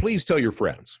 And please tell your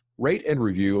friends, rate and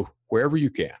review wherever you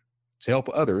can to help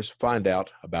others find out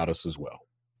about us as well.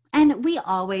 And we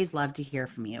always love to hear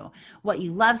from you. What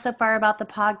you love so far about the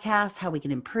podcast, how we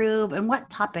can improve, and what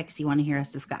topics you want to hear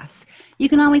us discuss. You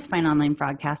can always find Online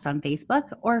Fraudcast on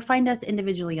Facebook or find us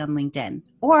individually on LinkedIn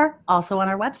or also on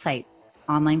our website,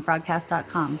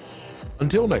 onlinefraudcast.com.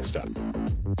 Until next time,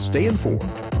 stay informed,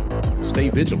 stay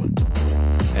vigilant,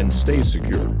 and stay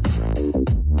secure.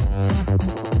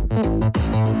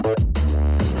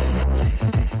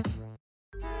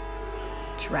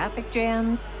 Traffic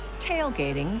jams,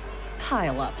 tailgating,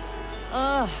 pileups.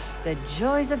 Ugh, the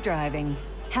joys of driving.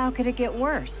 How could it get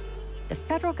worse? The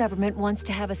federal government wants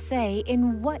to have a say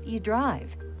in what you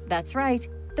drive. That's right.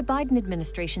 The Biden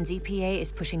administration's EPA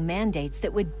is pushing mandates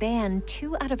that would ban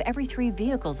 2 out of every 3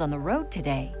 vehicles on the road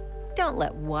today. Don't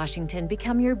let Washington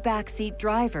become your backseat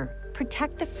driver.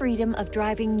 Protect the freedom of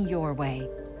driving your way.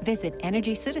 Visit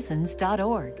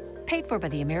EnergyCitizens.org. Paid for by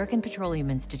the American Petroleum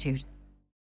Institute.